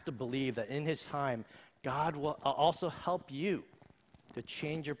 We have to believe that in his time, God will also help you to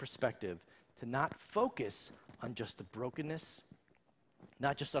change your perspective, to not focus on just the brokenness,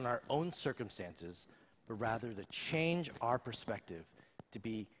 not just on our own circumstances, but rather to change our perspective to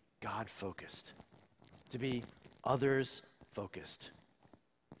be God-focused, to be others-focused,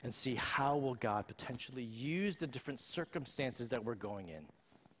 and see how will God potentially use the different circumstances that we're going in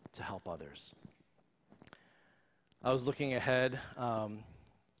to help others. I was looking ahead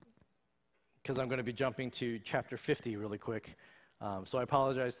because I'm going to be jumping to chapter 50 really quick. So I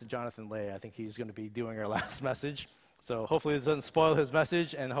apologize to Jonathan Lay. I think he's going to be doing our last message. So hopefully this doesn't spoil his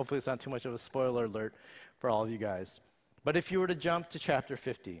message, and hopefully it's not too much of a spoiler alert for all of you guys. But if you were to jump to chapter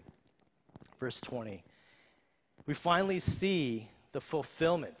 50, verse 20, we finally see the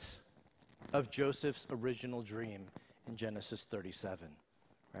fulfillment of Joseph's original dream in Genesis 37,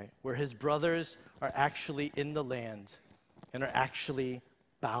 right? Where his brothers are actually in the land and are actually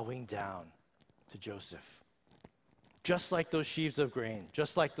bowing down to Joseph. Just like those sheaves of grain,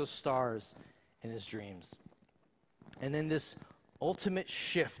 just like those stars in his dreams. And in this ultimate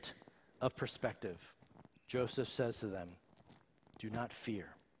shift of perspective, Joseph says to them, "Do not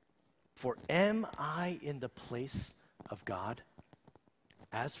fear, for am I in the place of God?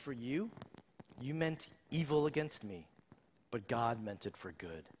 As for you, you meant evil against me, but God meant it for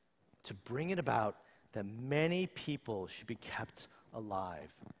good, to bring it about that many people should be kept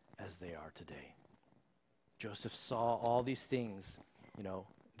alive as they are today." Joseph saw all these things,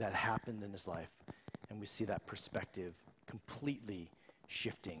 that happened in his life, and we see that perspective completely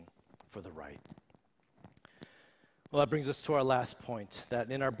shifting for the right. Well, that brings us to our last point, that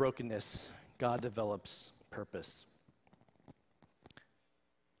in our brokenness, God develops purpose.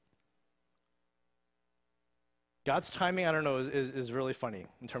 God's timing, I don't know, is really funny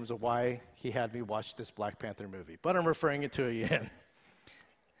in terms of why he had me watch this Black Panther movie, but I'm referring it to again.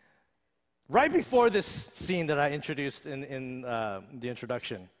 Right before this scene that I introduced in the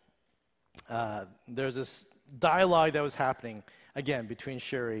introduction, there's this dialogue that was happening, again, between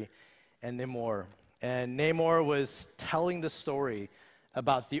Shuri and Namor. And Namor was telling the story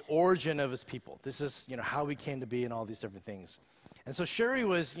about the origin of his people. This is, how we came to be and all these different things. And so Shuri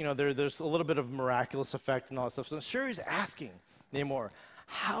was, there's a little bit of miraculous effect and all that stuff. So Shuri's asking Namor,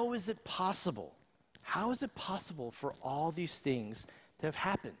 how is it possible? How is it possible for all these things to have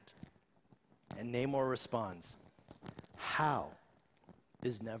happened? And Namor responds, how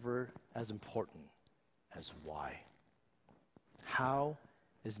is never as important as why. How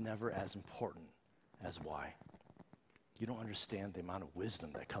is never as important as why. You don't understand the amount of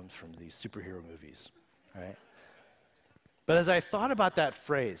wisdom that comes from these superhero movies, right? But as I thought about that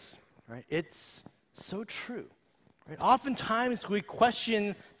phrase, right, it's so true. Right? Oftentimes we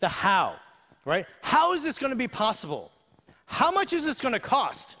question the how, right? How is this going to be possible? How much is this going to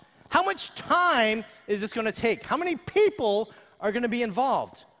cost? How much time is this going to take? How many people are going to be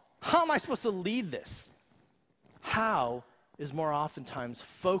involved? How am I supposed to lead this? How is more oftentimes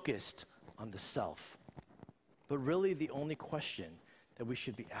focused on the self. But really the only question that we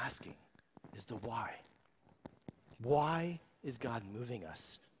should be asking is the why. Why is God moving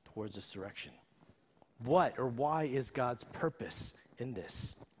us towards this direction? What or why is God's purpose in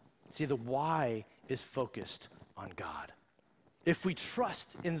this? See, the why is focused on God. If we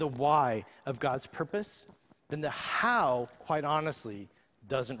trust in the why of God's purpose, then the how, quite honestly,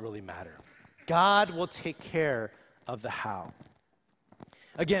 doesn't really matter. God will take care of the how.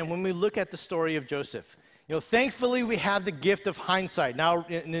 Again, when we look at the story of Joseph, thankfully we have the gift of hindsight. Now,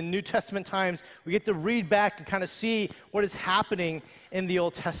 in the New Testament times, we get to read back and kind of see what is happening in the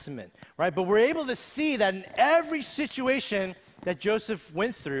Old Testament, right? But we're able to see that in every situation that Joseph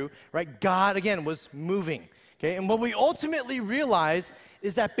went through, right, God, again, was moving, okay? And what we ultimately realize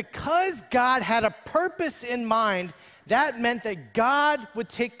is that because God had a purpose in mind, that meant that God would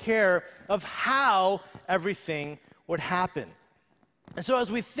take care of how everything would happen. And so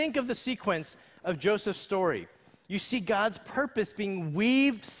as we think of the sequence of Joseph's story, you see God's purpose being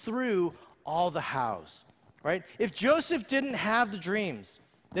weaved through all the hows, right? If Joseph didn't have the dreams,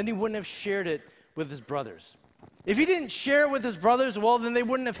 then he wouldn't have shared it with his brothers. If he didn't share it with his brothers, well, then they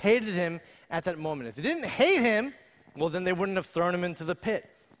wouldn't have hated him at that moment. If they didn't hate him, well, then they wouldn't have thrown him into the pit.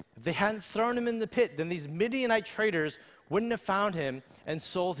 If they hadn't thrown him in the pit, then these Midianite traders wouldn't have found him and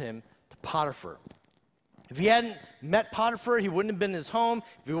sold him to Potiphar. If he hadn't met Potiphar, he wouldn't have been in his home.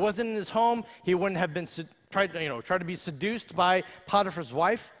 If he wasn't in his home, he wouldn't have been tried to be seduced by Potiphar's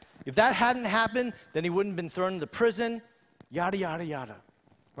wife. If that hadn't happened, then he wouldn't have been thrown into prison, yada, yada, yada,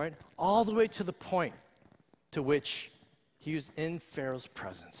 right? All the way to the point to which he was in Pharaoh's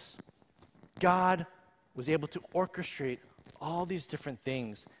presence. God was able to orchestrate all these different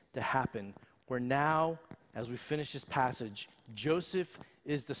things to happen, where now, as we finish this passage, Joseph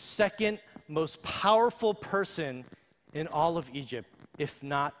is the second most powerful person in all of Egypt, if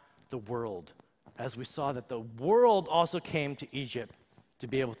not the world, as we saw that the world also came to Egypt to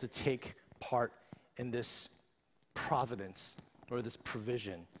be able to take part in this providence or this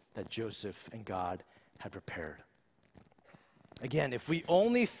provision that Joseph and God had prepared. Again, if we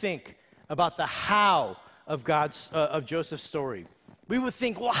only think about the how of Joseph's story, we would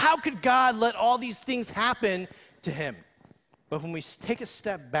think, well, how could God let all these things happen to him? But when we take a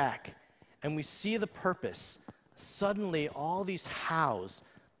step back and we see the purpose, suddenly all these hows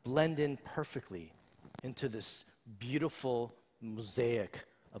blend in perfectly into this beautiful mosaic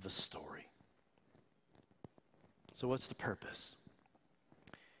of a story. So what's the purpose?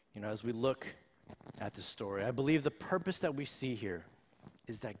 As we look at this story, I believe the purpose that we see here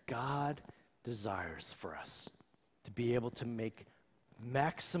is that God desires for us to be able to make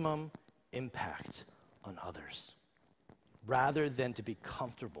maximum impact on others, rather than to be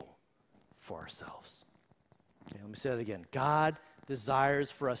comfortable for ourselves. Okay, let me say that again. God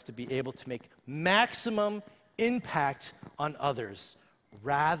desires for us to be able to make maximum impact on others,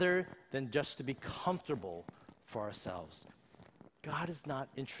 rather than just to be comfortable for ourselves. God is not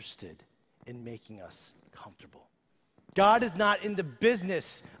interested in making us comfortable. God is not in the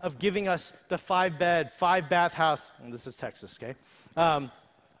business of giving us the 5-bed, 5-bath house. And this is Texas, okay?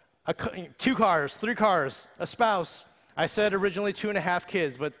 2 cars, 3 cars, a spouse. I said originally 2.5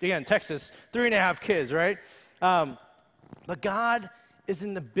 kids, but again, Texas, 3.5 kids, right? But God is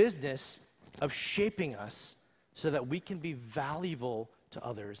in the business of shaping us so that we can be valuable to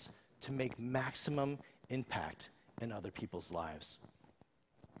others, to make maximum impact in other people's lives.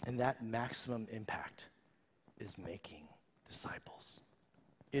 And that maximum impact is making disciples.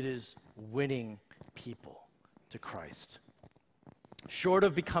 It is winning people to Christ. Short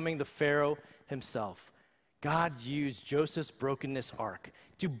of becoming the Pharaoh himself, God used Joseph's brokenness arc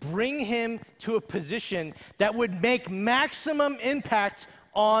to bring him to a position that would make maximum impact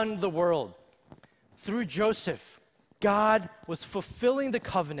on the world. Through Joseph, God was fulfilling the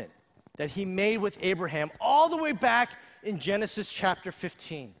covenant that he made with Abraham all the way back in Genesis chapter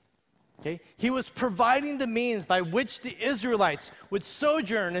 15. Okay? He was providing the means by which the Israelites would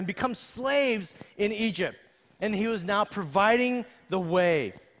sojourn and become slaves in Egypt. And he was now providing the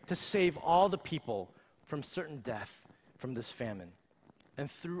way to save all the people from certain death from this famine. And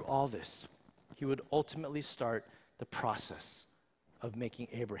through all this, he would ultimately start the process of making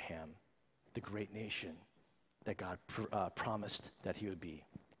Abraham the great nation that God promised that he would be.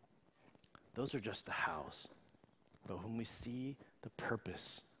 Those are just the hows. But when we see the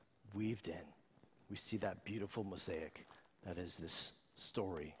purpose weaved in, we see that beautiful mosaic that is this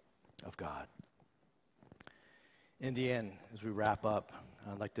story of God. In the end, as we wrap up,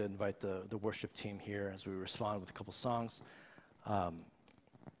 I'd like to invite the worship team here as we respond with a couple songs.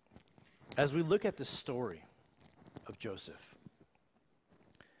 As we look at the story of Joseph,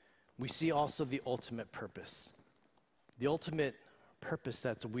 we see also the ultimate purpose. The ultimate purpose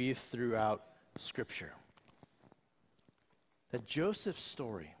that's weaved throughout Scripture. That Joseph's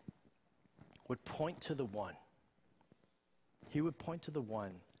story would point to the one. He would point to the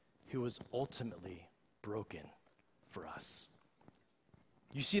one who was ultimately broken for us.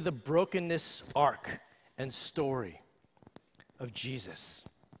 You see the brokenness arc and story of Jesus,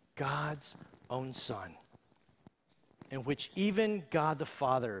 God's own Son, in which even God the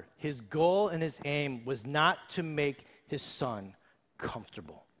Father, his goal and his aim was not to make his Son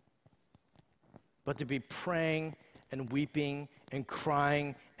comfortable, but to be praying and weeping and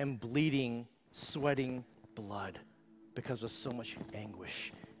crying and bleeding, sweating blood because of so much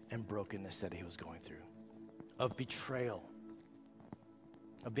anguish and brokenness that he was going through, of betrayal,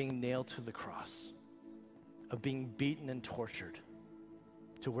 of being nailed to the cross, of being beaten and tortured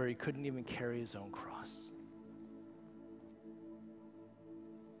to where he couldn't even carry his own cross.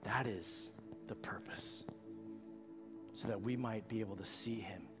 That is the purpose, so that we might be able to see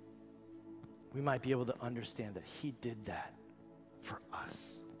him. We might be able to understand that he did that for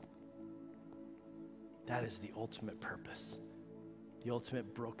us. That is the ultimate purpose, the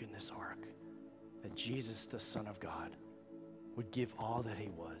ultimate brokenness arc, that Jesus, the Son of God, would give all that he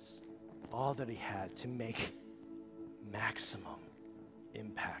was, all that he had to make maximum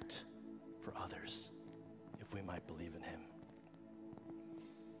impact for others if we might believe in him.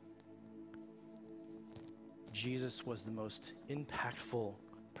 Jesus was the most impactful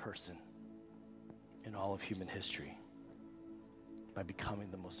person in all of human history by becoming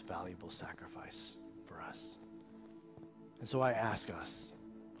the most valuable sacrifice for us. And so I ask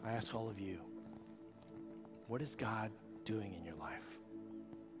all of you, what is God doing in your life?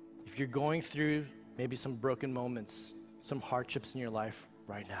 If you're going through maybe some broken moments, some hardships in your life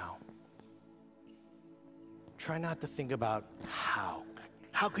right now, try not to think about how.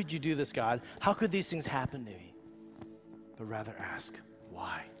 How could you do this, God? How could these things happen to me? But rather ask,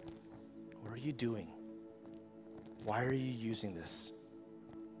 why? What are you doing? Why are you using this?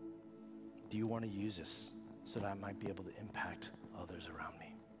 Do you want to use this so that I might be able to impact others around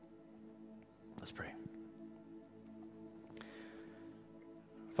me? Let's pray.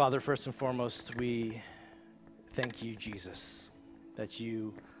 Father, first and foremost, we thank you, Jesus, that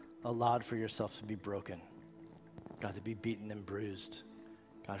you allowed for yourself to be broken, God, to be beaten and bruised,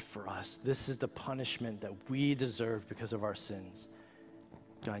 God, for us. This is the punishment that we deserve because of our sins.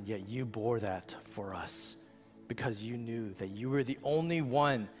 God, yet you bore that for us because you knew that you were the only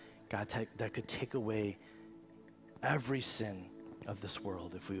one, God, that could take away every sin of this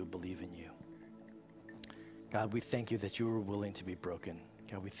world if we would believe in you. God, we thank you that you were willing to be broken.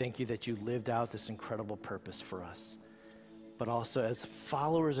 God, we thank you that you lived out this incredible purpose for us. But also as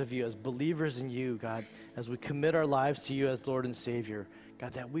followers of you, as believers in you, God, as we commit our lives to you as Lord and Savior,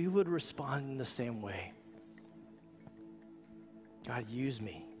 God, that we would respond in the same way. God, use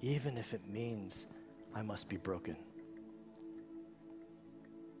me, even if it means I must be broken.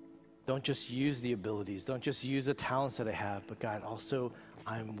 Don't just use the abilities, don't just use the talents that I have, but God, also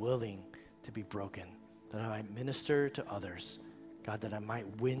I'm willing to be broken, that I might minister to others, God, that I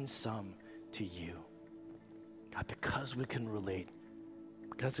might win some to you. God, because we can relate,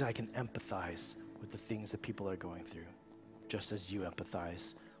 because I can empathize with the things that people are going through, just as you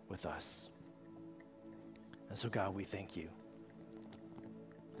empathize with us. And so, God, we thank you.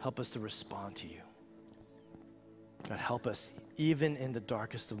 Help us to respond to you. God, help us, even in the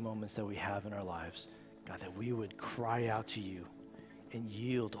darkest of moments that we have in our lives, God, that we would cry out to you and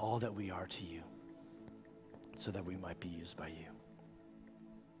yield all that we are to you so that we might be used by you.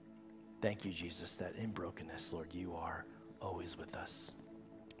 Thank you, Jesus, that in brokenness, Lord, you are always with us.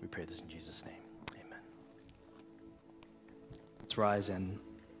 We pray this in Jesus' name. Amen. Let's rise, and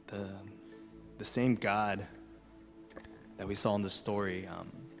the same God that we saw in this story,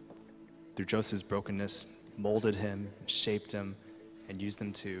 through Joseph's brokenness, molded him, shaped him, and used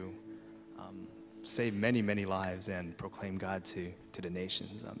him to save many, many lives and proclaim God to the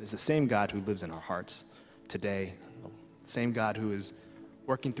nations. It's the same God who lives in our hearts today, the same God who is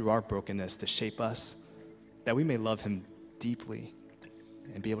working through our brokenness to shape us, that we may love him deeply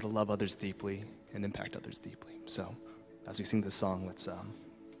and be able to love others deeply and impact others deeply. So as we sing this song, let's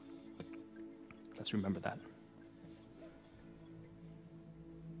remember that.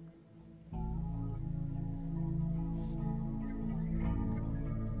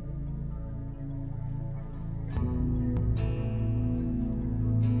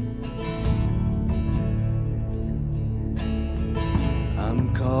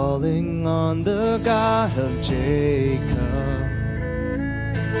 Calling on the God of Jacob,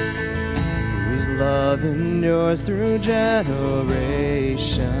 whose love endures through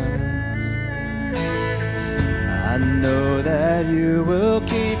generations. I know that you will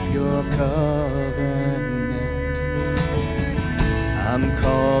keep your covenant. I'm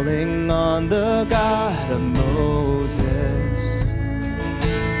calling on the God of Moses,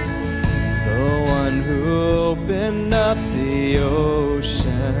 the one who opened up the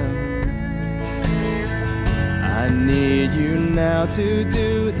ocean. I need you now to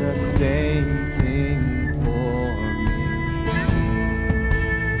do the same thing for me.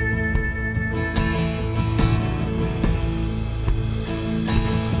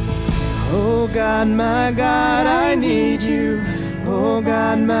 Oh God, my God, I need you. Oh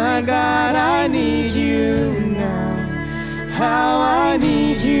God, my God, I need you now. How I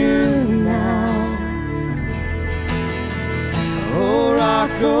need you now. Oh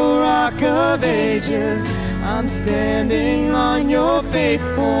rock of ages, I'm standing on your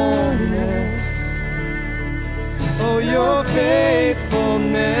faithfulness. Oh, your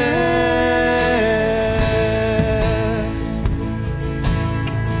faithfulness.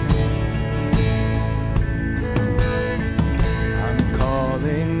 I'm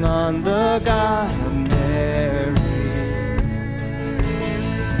calling on the God of Mary,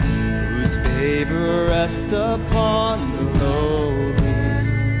 whose favor rests upon the lowly.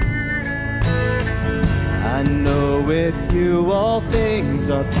 I know with you all things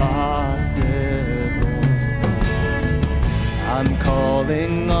are possible. I'm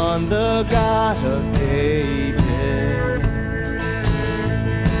calling on the God of David,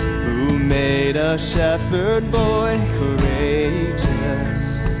 who made a shepherd boy courageous.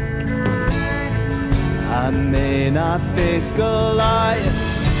 I may not face Goliath,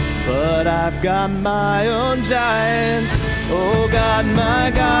 but I've got my own giants. Oh God,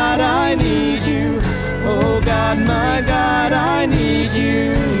 my God, I need you. Oh God, my God, I need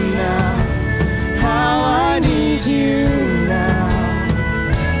you now. How I need you now.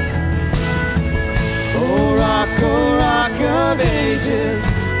 Oh rock of ages,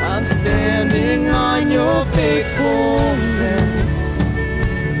 I'm standing on your faithfulness.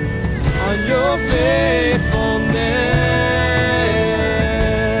 On your faithfulness.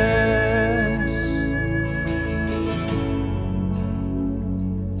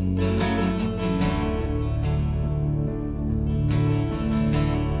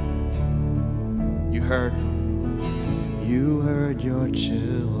 You heard your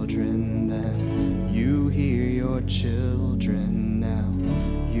children then, you hear your children now.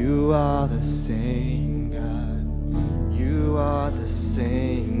 You are the same God, you are the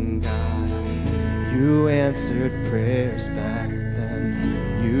same God. You answered prayers back then,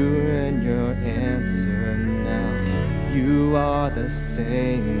 you and your answer now. You are the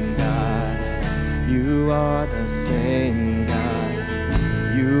same God, you are the same God.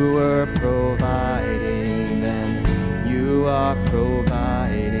 You were providing then, you are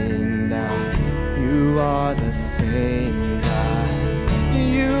providing now. You are the same God,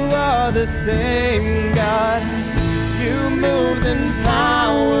 you are the same God. You moved in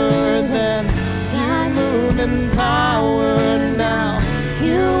power then, you move in power now.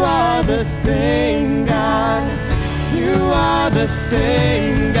 You are the same God, you are the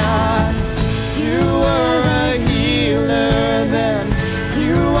same God. You were a healer then,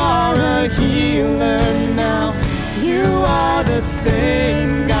 you are a healer now. You are the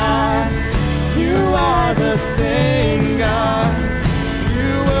same God, you are the same God.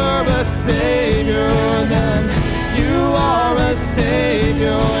 You were a Savior then, you are a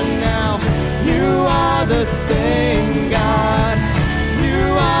Savior now. You are the same God,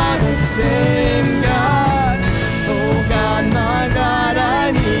 you are the same God. Oh God, my God,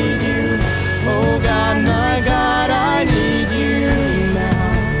 I need you. Oh God, my God, I need you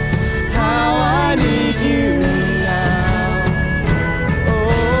now. How I need you now.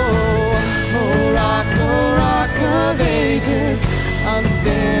 Oh rock of ages, I'm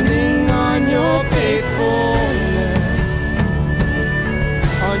standing on your faithfulness.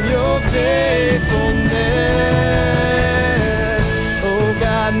 On your faithfulness. Oh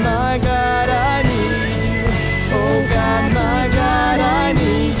God, my God, I need you. Oh God, my God, I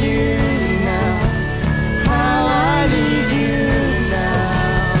need you now. How I need you now.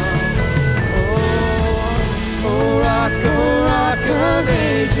 Oh rock of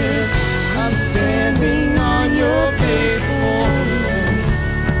ages, I'm standing on your faithfulness.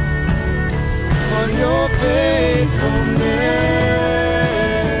 On your faithfulness.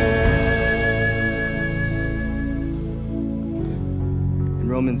 In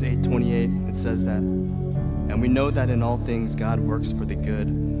Romans 8:28, it says that, and we know that in all things God works for the good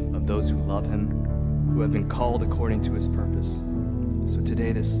of those who love him, who have been called according to his purpose. So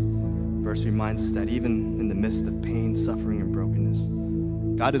today this verse reminds us that even in the midst of pain, suffering, and brokenness,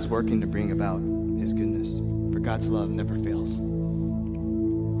 God is working to bring about his goodness. For God's love never fails.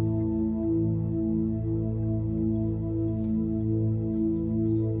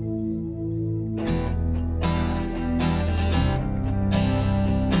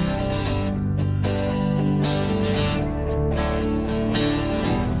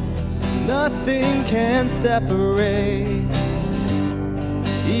 Nothing can separate,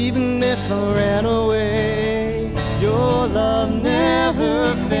 even if I ran away. Your love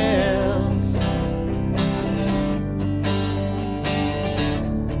never fails.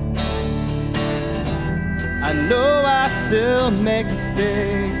 I know I still make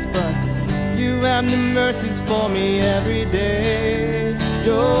mistakes, but you have new mercies for me every day.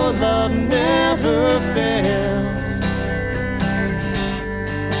 Your love never fails.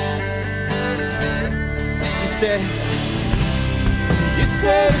 You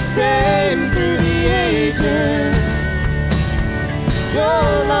stay the same through the ages.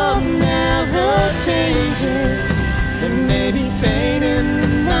 Your love never changes. There may be pain in the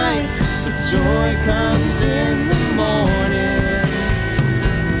night, but joy comes in the morning.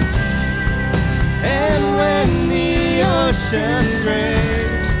 And when the oceans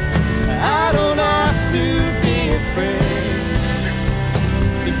rage, I don't have to be afraid,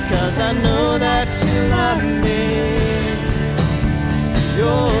 because I know that you love me.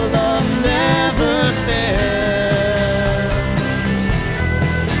 Your love never fails.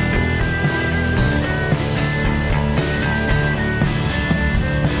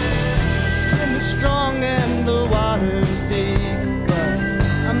 And the strong and the water's deep, but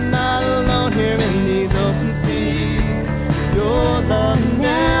I'm not alone here in these open seas. Your love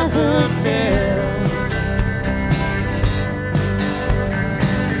never fails.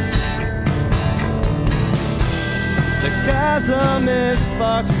 The chasm is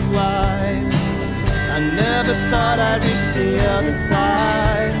far too wide. I never thought I'd reach the other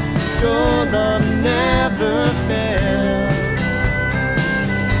side. Your love never fails.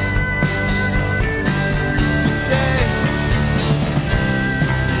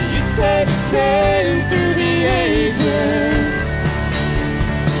 You stay the same through the ages.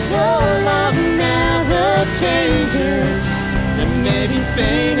 Your love never changes. There may be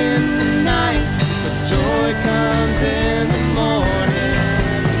pain in the night, but joy comes in the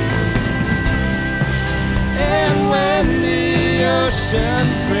morning. And when the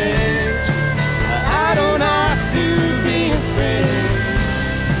oceans rage, I don't have to be afraid,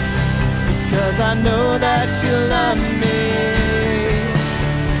 because I know that you love me.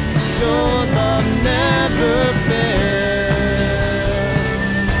 Your love never fails.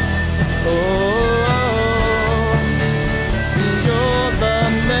 Oh, your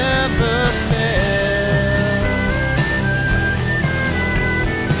love never fails.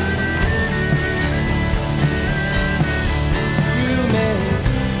 You make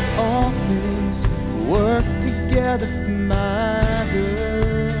all things work together for my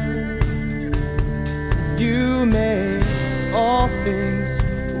good. You make all things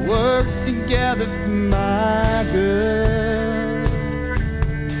work together for my good.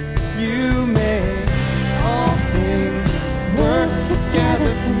 You make all things work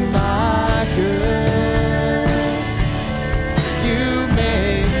together for my good. You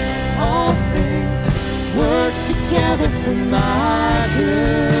make all things work together for my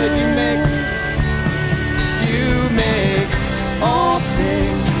good. You make all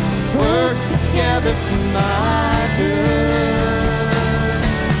things work together for my good.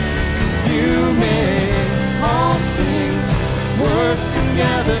 You make all things work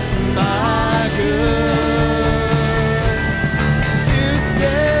together for my good. You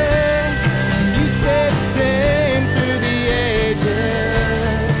stay the same through the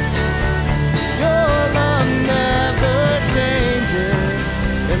ages. Your love never changes.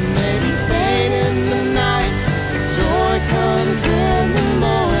 There may be pain in the night, but joy comes in the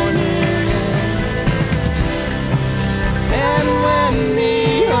morning. And when the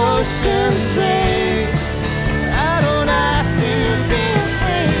oceans rage, I don't have to be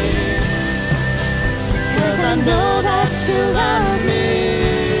afraid, 'cause I know that you love me.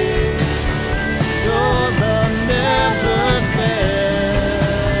 Your love never fails.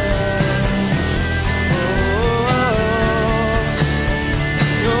 Oh,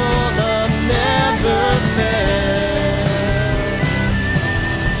 your love never fails.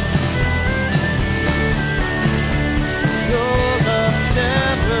 Your love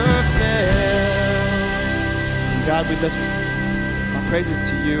never fails. God, we lift our praises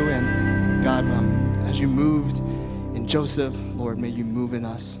to you, and God, as you moved in Joseph, Lord, may you move in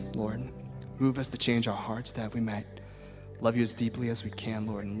us, Lord. Move us to change our hearts, that we might love you as deeply as we can,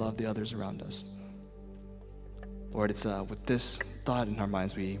 Lord, and love the others around us. Lord, it's with this thought in our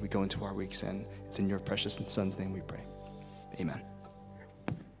minds we go into our weeks, and it's in your precious Son's name we pray. Amen.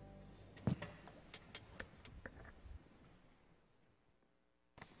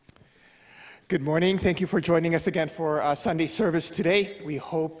 Good morning. Thank you for joining us again for Sunday service today. We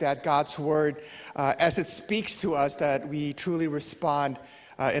hope that God's word, as it speaks to us, that we truly respond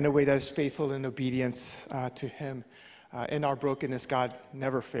in a way that is faithful in obedience to Him. In our brokenness, God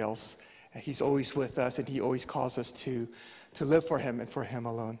never fails. He's always with us, and He always calls us to live for Him and for Him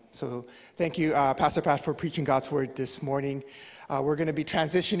alone. So thank you, Pastor Pat, for preaching God's word this morning. We're going to be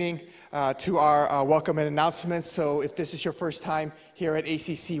transitioning to our welcome and announcements. So if this is your first time here at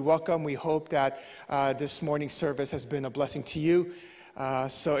ACC, welcome. We hope that this morning's service has been a blessing to you.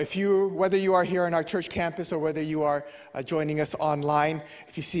 So whether you are here on our church campus or whether you are joining us online,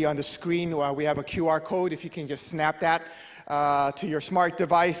 if you see on the screen, we have a QR code. If you can just snap that to your smart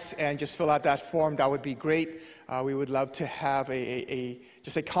device and just fill out that form, that would be great. We would love to have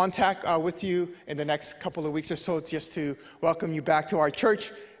just a contact with you in the next couple of weeks or so, just to welcome you back to our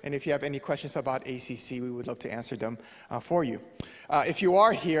church. And if you have any questions about ACC, we would love to answer them for you. If you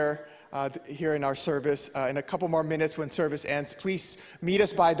are here in our service, in a couple more minutes when service ends, please meet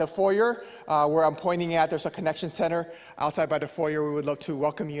us by the foyer where I'm pointing at. There's a connection center outside by the foyer. We would love to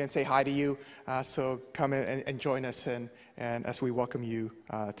welcome you and say hi to you. So come in and join us and as we welcome you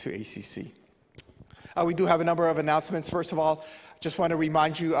to ACC. We do have a number of announcements. First of all, just want to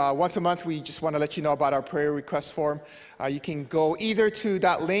remind you, once a month, we just want to let you know about our prayer request form. You can go either to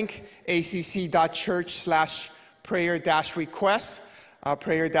that link, acc.church/prayer-request,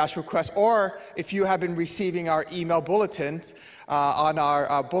 prayer-request, or if you have been receiving our email bulletins, on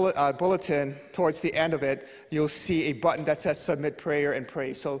our bulletin, towards the end of it, you'll see a button that says Submit Prayer and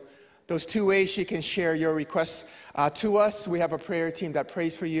Pray. So those two ways you can share your requests to us. We have a prayer team that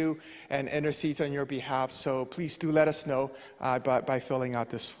prays for you and intercedes on your behalf. So please do let us know by filling out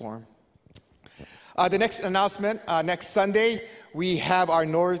this form. The next announcement, next Sunday, we have our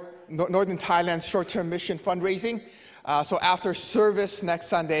Northern Thailand short-term mission fundraising. So after service next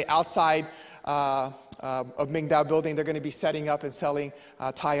Sunday, outside of Mingdao building, they're going to be setting up and selling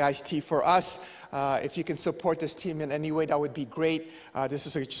Thai iced tea for us. If you can support this team in any way, that would be great. This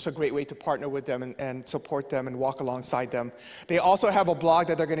is just a great way to partner with them and support them and walk alongside them. They also have a blog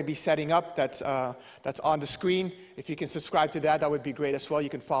that they're going to be setting up that's on the screen. If you can subscribe to that, that would be great as well. You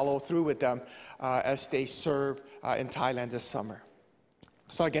can follow through with them as they serve in Thailand this summer.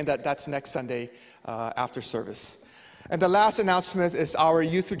 So again, that's next Sunday after service. And the last announcement is our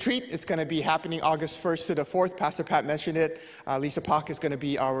youth retreat. It's going to be happening August 1st to the 4th. Pastor Pat mentioned it. Lisa Pak is going to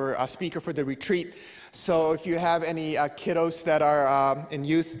be our speaker for the retreat. So if you have any kiddos that are in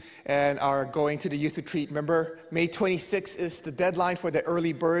youth and are going to the youth retreat, remember, May 26th is the deadline for the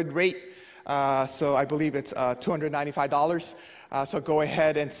early bird rate. So I believe it's $295. So go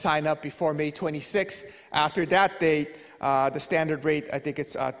ahead and sign up before May 26th. After that date, the standard rate, I think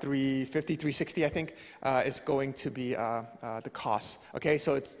it's $350, $360, I think, is going to be the cost. Okay,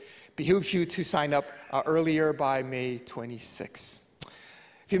 so it behooves you to sign up earlier by May 26th.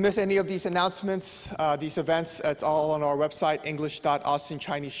 If you missed any of these announcements, these events, it's all on our website,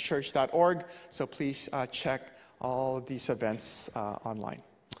 english.austinchinesechurch.org. So please check all of these events online.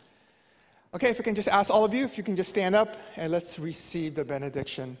 Okay, if I can just ask all of you, if you can just stand up and let's receive the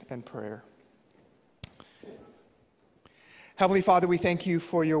benediction and prayer. Heavenly Father, we thank you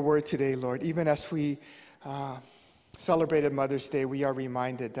for your word today, Lord. Even as we celebrated Mother's Day, we are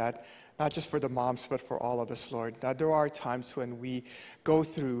reminded that not just for the moms, but for all of us, Lord, that there are times when we go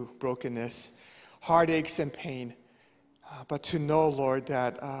through brokenness, heartaches, and pain. But to know, Lord,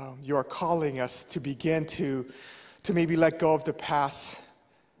 that you are calling us to begin to maybe let go of the past,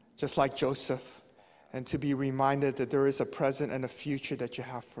 just like Joseph, and to be reminded that there is a present and a future that you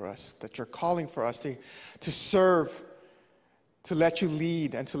have for us, that you're calling for us to serve, to let you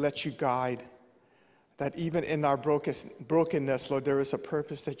lead and to let you guide, that even in our brokenness, Lord, there is a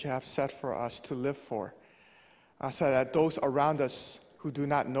purpose that you have set for us to live for, so that those around us who do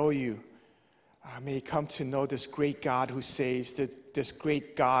not know you may come to know this great God who saves, this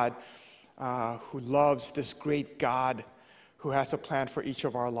great God who loves, this great God who has a plan for each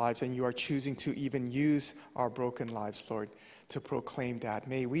of our lives, and you are choosing to even use our broken lives, Lord, to proclaim that.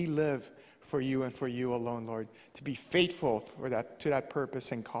 May we live for you and for you alone, Lord, to be faithful to that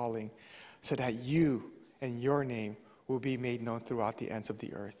purpose and calling, so that you and your name will be made known throughout the ends of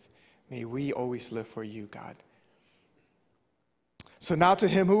the earth. May we always live for you, God. So now to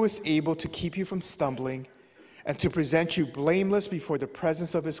him who is able to keep you from stumbling and to present you blameless before the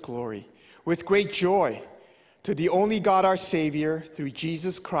presence of his glory, with great joy, to the only God our Savior, through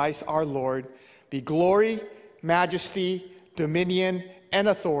Jesus Christ our Lord, be glory majesty, dominion, and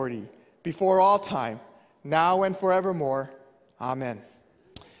authority before all time, now and forevermore. Amen.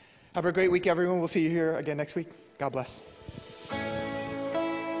 Have a great week, everyone. We'll see you here again next week. God bless.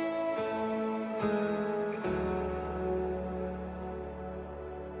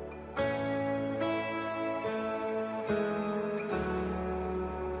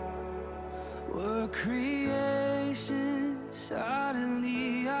 Were creation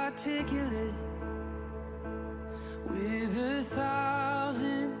suddenly articulate with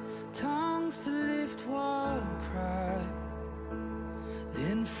 1,000 tongues to lift one cry?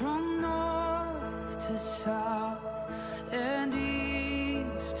 Then from north to south and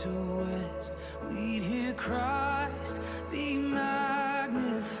east to west, we'd hear Christ be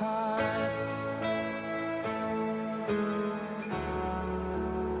magnified.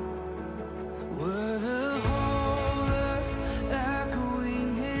 Were the whole earth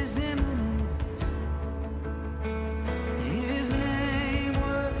echoing his imminence, his name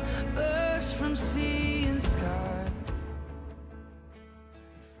would burst from sea